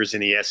receivers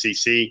in the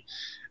SEC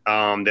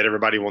that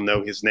everybody will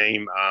know his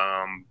name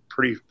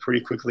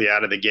pretty quickly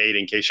out of the gate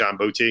in Kayshon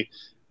Boutte.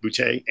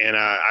 And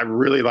I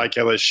really like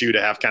LSU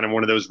to have kind of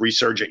one of those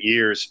resurgent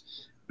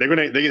years.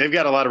 They've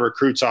got a lot of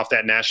recruits off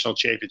that national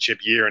championship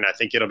year, and I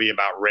think it'll be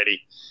about ready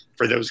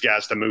for those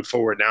guys to move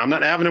forward. Now, I'm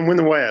not having them win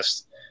the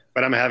West,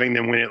 but I'm having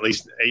them win at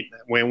least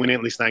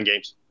 9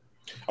 games.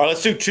 All right,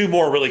 let's do 2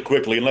 more really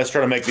quickly, and let's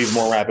try to make these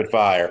more rapid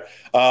fire.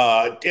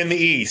 In the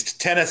East,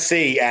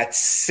 Tennessee at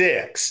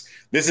 6.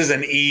 This is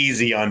an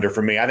easy under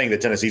for me. I think that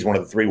Tennessee is one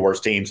of the 3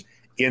 worst teams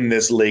in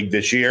this league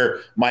this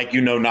year. Mike,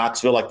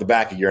 Knoxville like the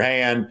back of your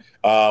hand.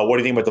 What do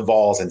you think about the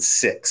Vols in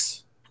 6?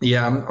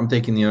 Yeah, I'm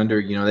taking the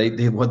under.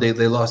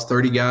 They lost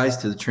 30 guys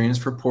to the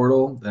transfer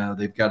portal.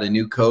 They've got a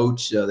new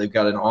coach. They've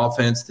got an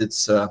offense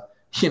that's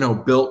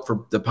built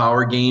for the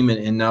power game,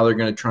 and now they're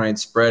going to try and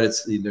spread.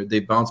 They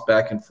bounce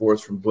back and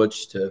forth from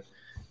Butch to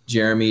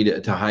Jeremy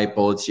to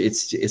Heupel.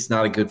 It's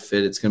not a good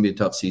fit. It's going to be a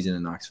tough season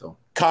in Knoxville.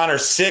 Connor,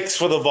 6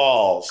 for the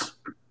Vols.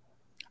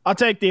 I'll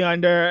take the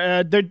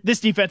under.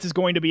 This defense is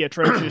going to be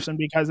atrocious, and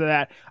because of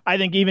that, I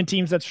think even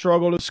teams that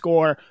struggle to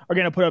score are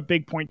going to put up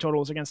big point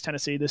totals against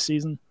Tennessee this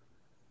season.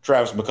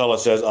 Travis McCullough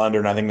says under,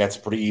 and I think that's a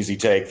pretty easy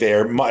take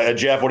there.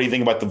 Jeff, what do you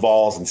think about the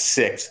Vols in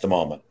 6 at the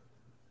moment?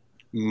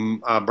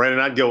 Brandon,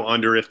 I'd go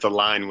under if the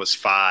line was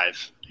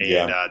 5,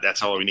 and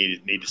that's all we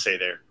need to say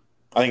there.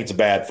 I think it's a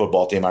bad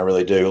football team. I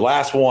really do.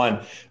 Last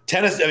one,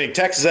 Texas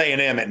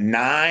A&M at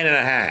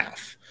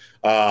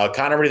 9.5.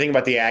 Connor, what do you think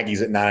about the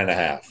Aggies at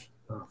 9.5?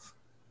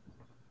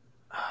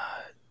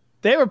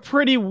 They have a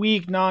pretty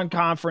weak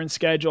non-conference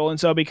schedule, and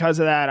so because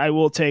of that, I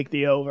will take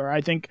the over. I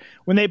think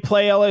when they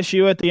play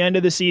LSU at the end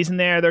of the season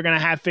they're going to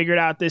have figured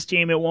out this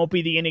team. It won't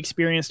be the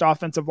inexperienced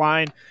offensive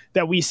line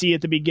that we see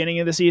at the beginning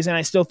of the season.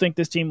 I still think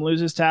this team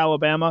loses to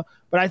Alabama,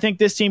 but I think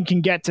this team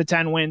can get to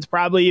 10 wins,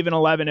 probably even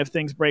 11 if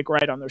things break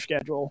right on their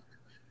schedule.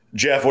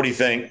 Jeff, what do you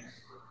think?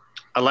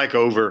 I like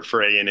over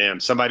for A&M.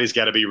 Somebody's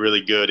got to be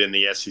really good in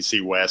the SEC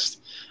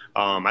West.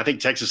 I think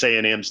Texas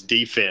A&M's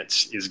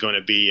defense is going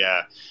to be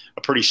a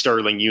pretty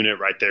sterling unit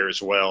right there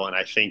as well, and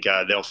I think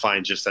they'll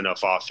find just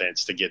enough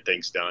offense to get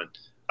things done.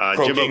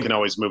 Jimbo can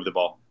always move the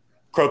ball.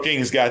 Crow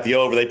King's got the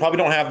over. They probably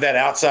don't have that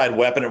outside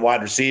weapon at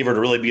wide receiver to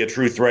really be a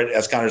true threat,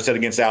 as Connor said,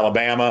 against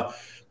Alabama.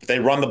 But they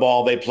run the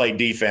ball, they play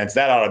defense.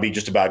 That ought to be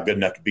just about good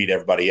enough to beat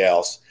everybody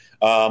else.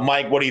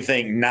 Mike, what do you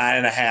think?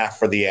 9.5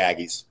 for the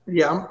Aggies.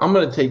 Yeah, I'm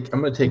going to take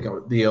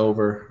the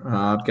over.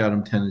 I've got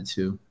them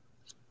 10-2.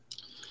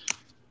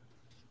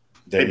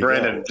 Hey,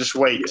 Brandon, just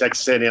wait.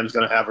 Texas A&M's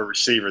going to have a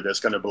receiver that's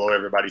going to blow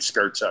everybody's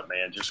skirts up,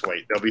 man. Just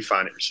wait. They'll be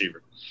fine at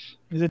receiver.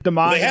 Is it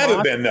DeMond? They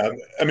haven't been, though.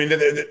 I mean,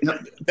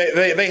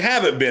 they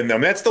haven't been, though.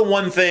 That's the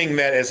one thing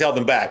that has held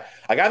them back.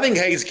 Like, I think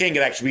Hayes King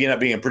could actually end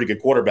up being a pretty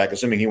good quarterback,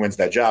 assuming he wins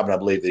that job, and I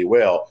believe that he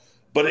will.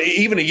 But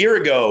even a year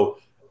ago,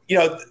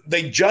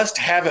 they just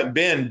haven't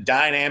been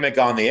dynamic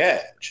on the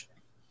edge.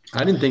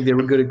 I didn't think they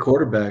were good at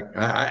quarterback.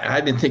 I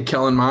didn't think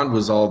Kellen Mond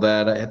was all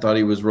that. I thought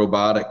he was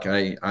robotic.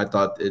 I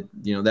thought that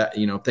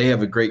if they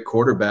have a great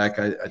quarterback,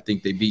 I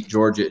think they beat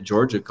Georgia at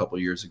Georgia a couple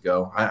of years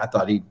ago. I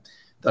thought he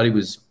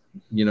was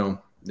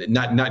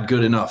not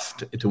good enough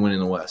to win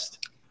in the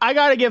West. I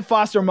got to give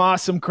Foster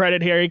Moss some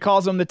credit here. He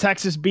calls them the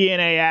Texas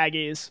B&A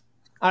Aggies.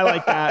 I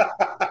like that.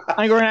 I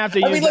think we're gonna have to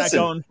use that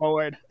going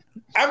forward.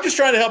 I'm just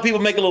trying to help people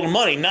make a little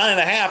money. 9.5,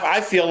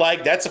 I feel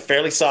like that's a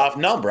fairly soft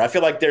number. I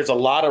feel like there's a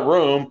lot of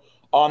room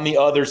on the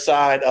other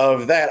side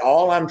of that.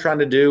 All I'm trying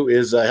to do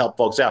is help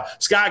folks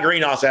out. Sky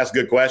Green also asked a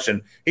good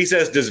question. He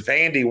says, does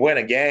Vandy win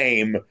a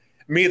game?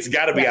 I mean, it's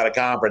got to be out of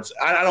conference.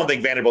 I don't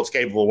think Vanderbilt's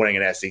capable of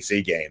winning an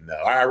SEC game,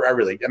 though.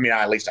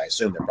 At least I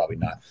assume they're probably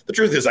not. The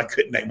truth is I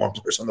couldn't name one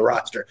person on the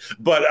roster.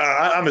 But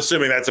I'm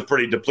assuming that's a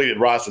pretty depleted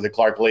roster that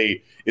Clark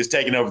Lee is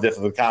taking over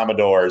for the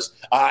Commodores.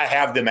 I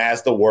have them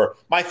as the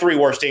worst. My three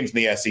worst teams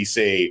in the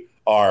SEC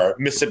are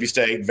Mississippi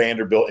State,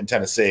 Vanderbilt, and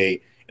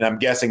Tennessee. And I'm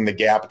guessing the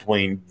gap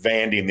between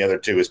Vandy and the other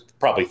two is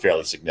probably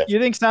fairly significant. You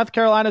think South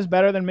Carolina is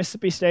better than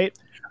Mississippi State?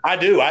 I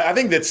do. I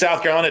think that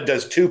South Carolina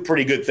does two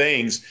pretty good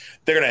things.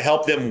 They're going to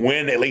help them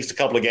win at least a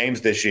couple of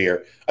games this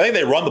year. I think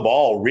they run the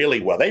ball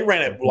really well. They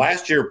ran it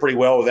last year pretty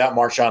well without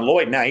Marshawn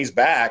Lloyd. Now he's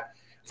back.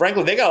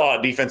 Frankly, they got a lot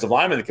of defensive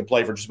linemen that can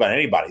play for just about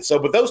anybody. So,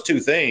 but those two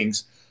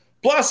things,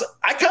 plus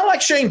I kind of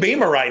like Shane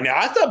Beamer right now.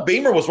 I thought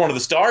Beamer was one of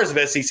the stars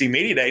of SEC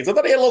Media Days. I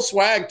thought he had a little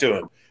swag to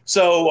him.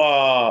 So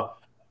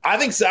I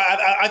think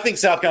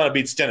South Carolina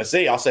beats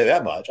Tennessee. I'll say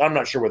that much. I'm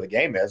not sure where the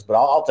game is, but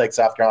I'll take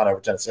South Carolina over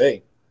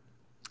Tennessee.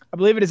 I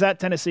believe it is at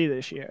Tennessee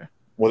this year.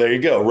 Well, there you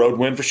go. Road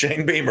win for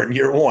Shane Beamer in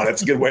year one.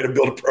 That's a good way to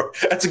build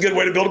that's a good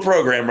way to build a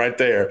program right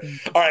there.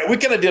 All right, we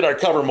kind of did our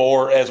cover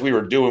more as we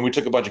were doing. We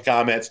took a bunch of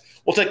comments.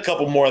 We'll take a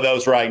couple more of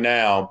those right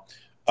now.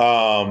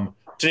 Tennille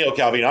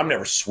Calvino, I'm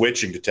never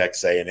switching to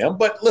Texas A&M.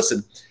 But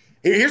listen,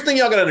 here's the thing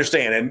y'all got to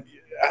understand,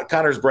 and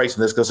Connor's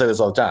bracing this because I say this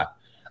all the time.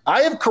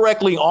 I have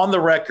correctly on the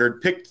record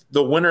picked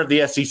the winner of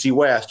the SEC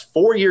West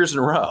 4 years in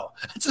a row.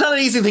 It's not an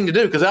easy thing to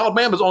do because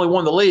Alabama's only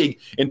won the league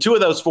in 2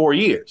 of those 4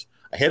 years.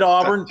 I hit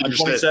Auburn in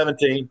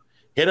 2017,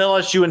 hit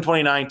LSU in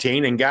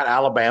 2019, and got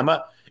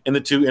Alabama in the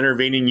 2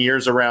 intervening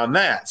years around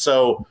that.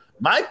 So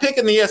my pick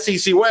in the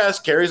SEC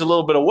West carries a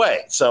little bit of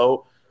weight.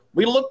 So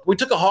we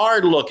took a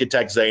hard look at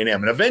Texas A&M,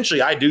 and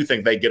eventually I do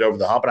think they get over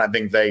the hump, and I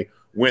think they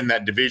win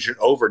that division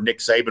over Nick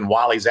Saban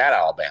while he's at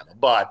Alabama.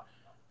 But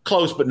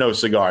close but no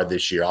cigar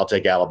this year. I'll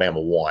take Alabama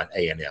 1,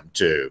 A&M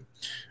 2.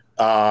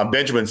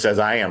 Benjamin says,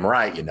 I am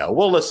right,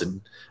 Well,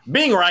 listen,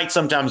 being right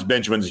sometimes,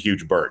 Benjamin's a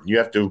huge burden. You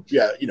have to,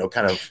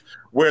 kind of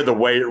wear the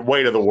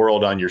weight of the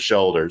world on your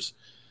shoulders.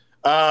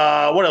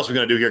 What else are we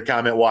going to do here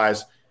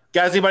comment-wise?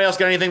 Guys, anybody else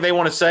got anything they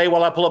want to say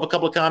while I pull up a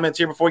couple of comments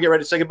here before we get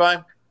ready to say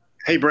goodbye?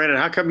 Hey, Brandon,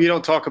 how come you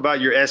don't talk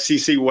about your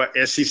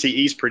SEC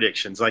East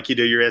predictions like you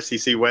do your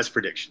SEC West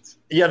predictions?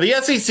 Yeah, the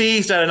SEC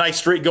East had a nice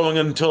streak going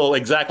until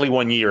exactly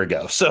 1 year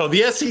ago. So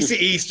the SEC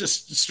East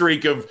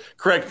streak of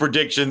correct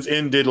predictions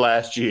ended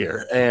last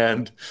year,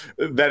 and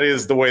that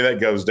is the way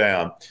that goes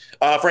down.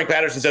 Frank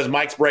Patterson says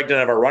Mike's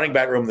breakdown of our running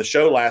back room in the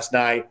show last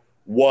night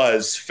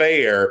was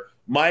fair.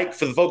 Mike,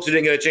 for the folks who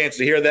didn't get a chance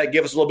to hear that,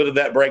 give us a little bit of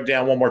that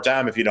breakdown one more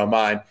time, if you don't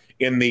mind,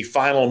 in the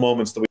final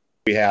moments that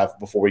we have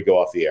before we go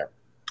off the air.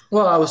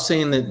 Well, I was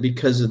saying that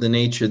because of the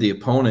nature of the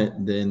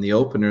opponent in the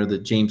opener, that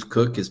James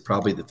Cook is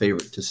probably the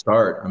favorite to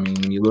start. I mean,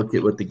 when you look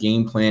at what the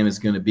game plan is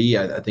going to be,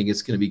 I think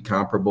it's going to be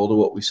comparable to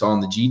what we saw in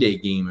the G-Day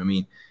game. I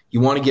mean, you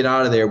want to get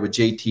out of there with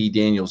JT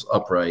Daniels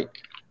upright.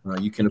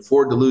 You can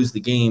afford to lose the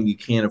game. You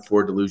can't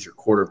afford to lose your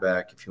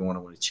quarterback if you want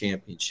to win a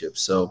championship.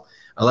 So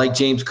I like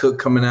James Cook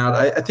coming out.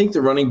 I think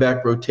the running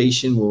back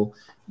rotation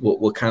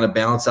will kind of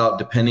balance out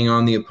depending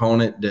on the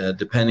opponent,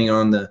 depending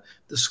on the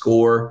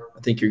score. I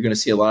think you're going to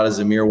see a lot of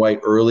Zamir White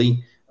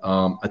early.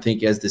 I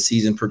think as the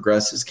season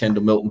progresses,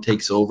 Kendall Milton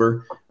takes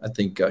over. I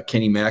think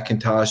Kenny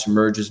McIntosh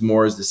emerges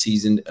more as the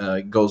season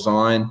goes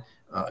on.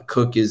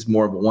 Cook is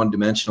more of a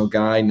one-dimensional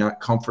guy, not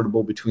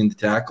comfortable between the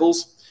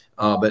tackles,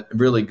 but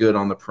really good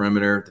on the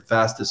perimeter, the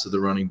fastest of the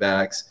running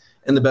backs,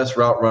 and the best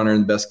route runner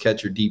and the best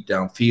catcher deep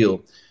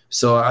downfield.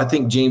 So I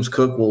think James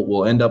Cook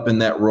will end up in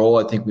that role.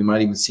 I think we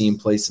might even see him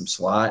play some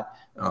slot.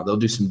 They'll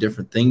do some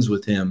different things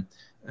with him.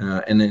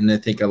 And then I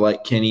think I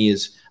like Kenny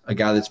as a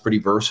guy that's pretty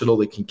versatile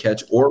that can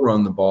catch or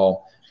run the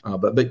ball.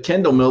 But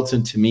Kendall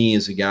Milton, to me,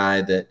 is a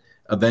guy that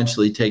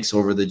eventually takes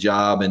over the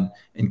job and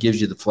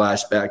gives you the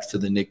flashbacks to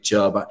the Nick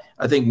Chubb.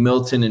 I think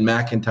Milton and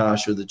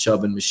McIntosh are the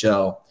Chubb and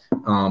Michelle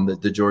that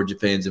the Georgia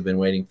fans have been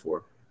waiting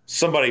for.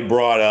 Somebody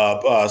brought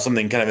up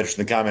something kind of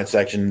interesting in the comment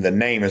section. The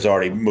name has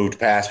already moved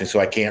past me, so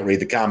I can't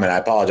read the comment. I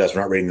apologize for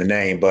not reading the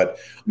name, but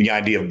the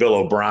idea of Bill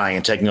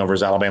O'Brien taking over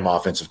as Alabama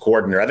offensive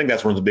coordinator, I think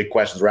that's one of the big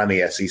questions around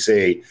the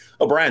SEC.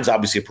 O'Brien's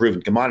obviously a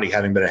proven commodity,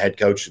 having been a head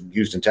coach of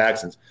Houston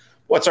Texans.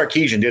 What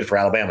Sarkisian did for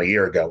Alabama a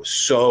year ago was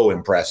so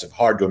impressive.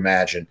 Hard to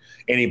imagine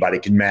anybody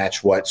can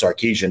match what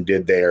Sarkisian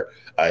did there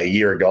a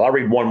year ago. I'll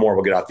read one more.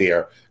 We'll get off the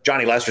air.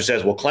 Johnny Lester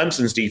says, will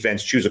Clemson's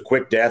defense choose a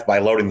quick death by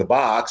loading the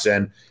box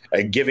and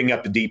giving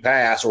up the deep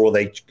pass, or will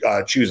they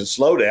choose a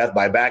slow death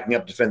by backing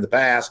up to defend the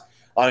pass,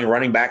 allowing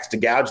running backs to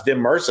gouge them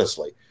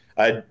mercilessly?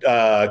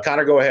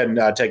 Connor, go ahead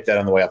and take that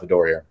on the way out the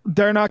door here.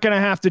 They're not going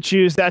to have to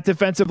choose. That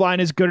defensive line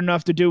is good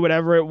enough to do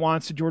whatever it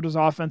wants to Georgia's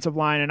offensive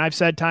line. And I've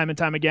said time and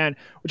time again,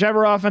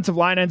 whichever offensive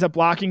line ends up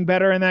blocking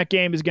better in that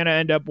game is going to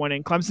end up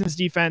winning. Clemson's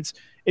defense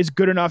is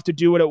good enough to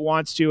do what it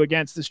wants to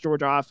against this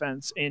Georgia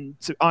offense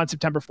on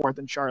September 4th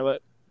in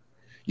Charlotte.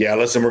 Yeah,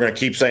 listen, we're going to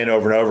keep saying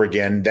over and over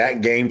again,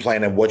 that game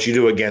plan of what you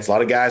do against a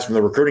lot of guys from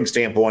the recruiting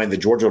standpoint that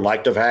Georgia would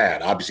like to have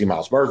had. Obviously,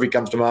 Miles Murphy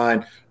comes to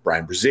mind,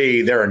 Brian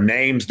Brzee. There are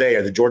names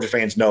there that Georgia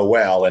fans know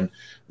well, and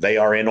they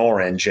are in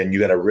orange, and you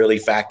got to really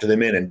factor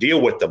them in and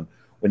deal with them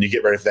when you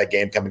get ready for that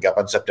game coming up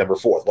on September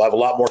 4th. We'll have a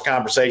lot more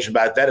conversation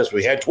about that as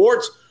we head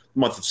towards the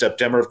month of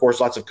September. Of course,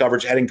 lots of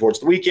coverage heading towards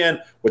the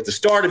weekend with the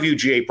start of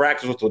UGA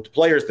practice, with what the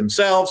players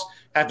themselves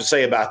have to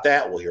say about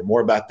that. We'll hear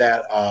more about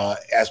that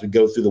as we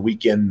go through the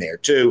weekend there,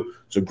 too.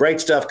 So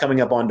great stuff coming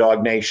up on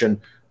DawgNation.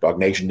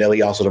 DawgNation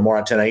Daily also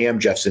tomorrow at 10 a.m.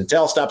 Jeff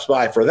Sentell stops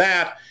by for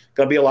that.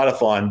 Going to be a lot of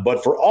fun.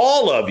 But for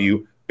all of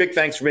you, big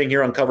thanks for being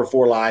here on Cover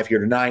 4 Live here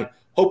tonight.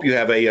 Hope you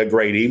have a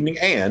great evening,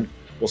 and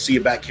we'll see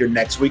you back here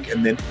next week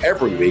and then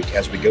every week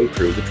as we go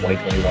through the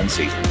 2021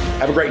 season.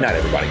 Have a great night,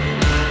 everybody.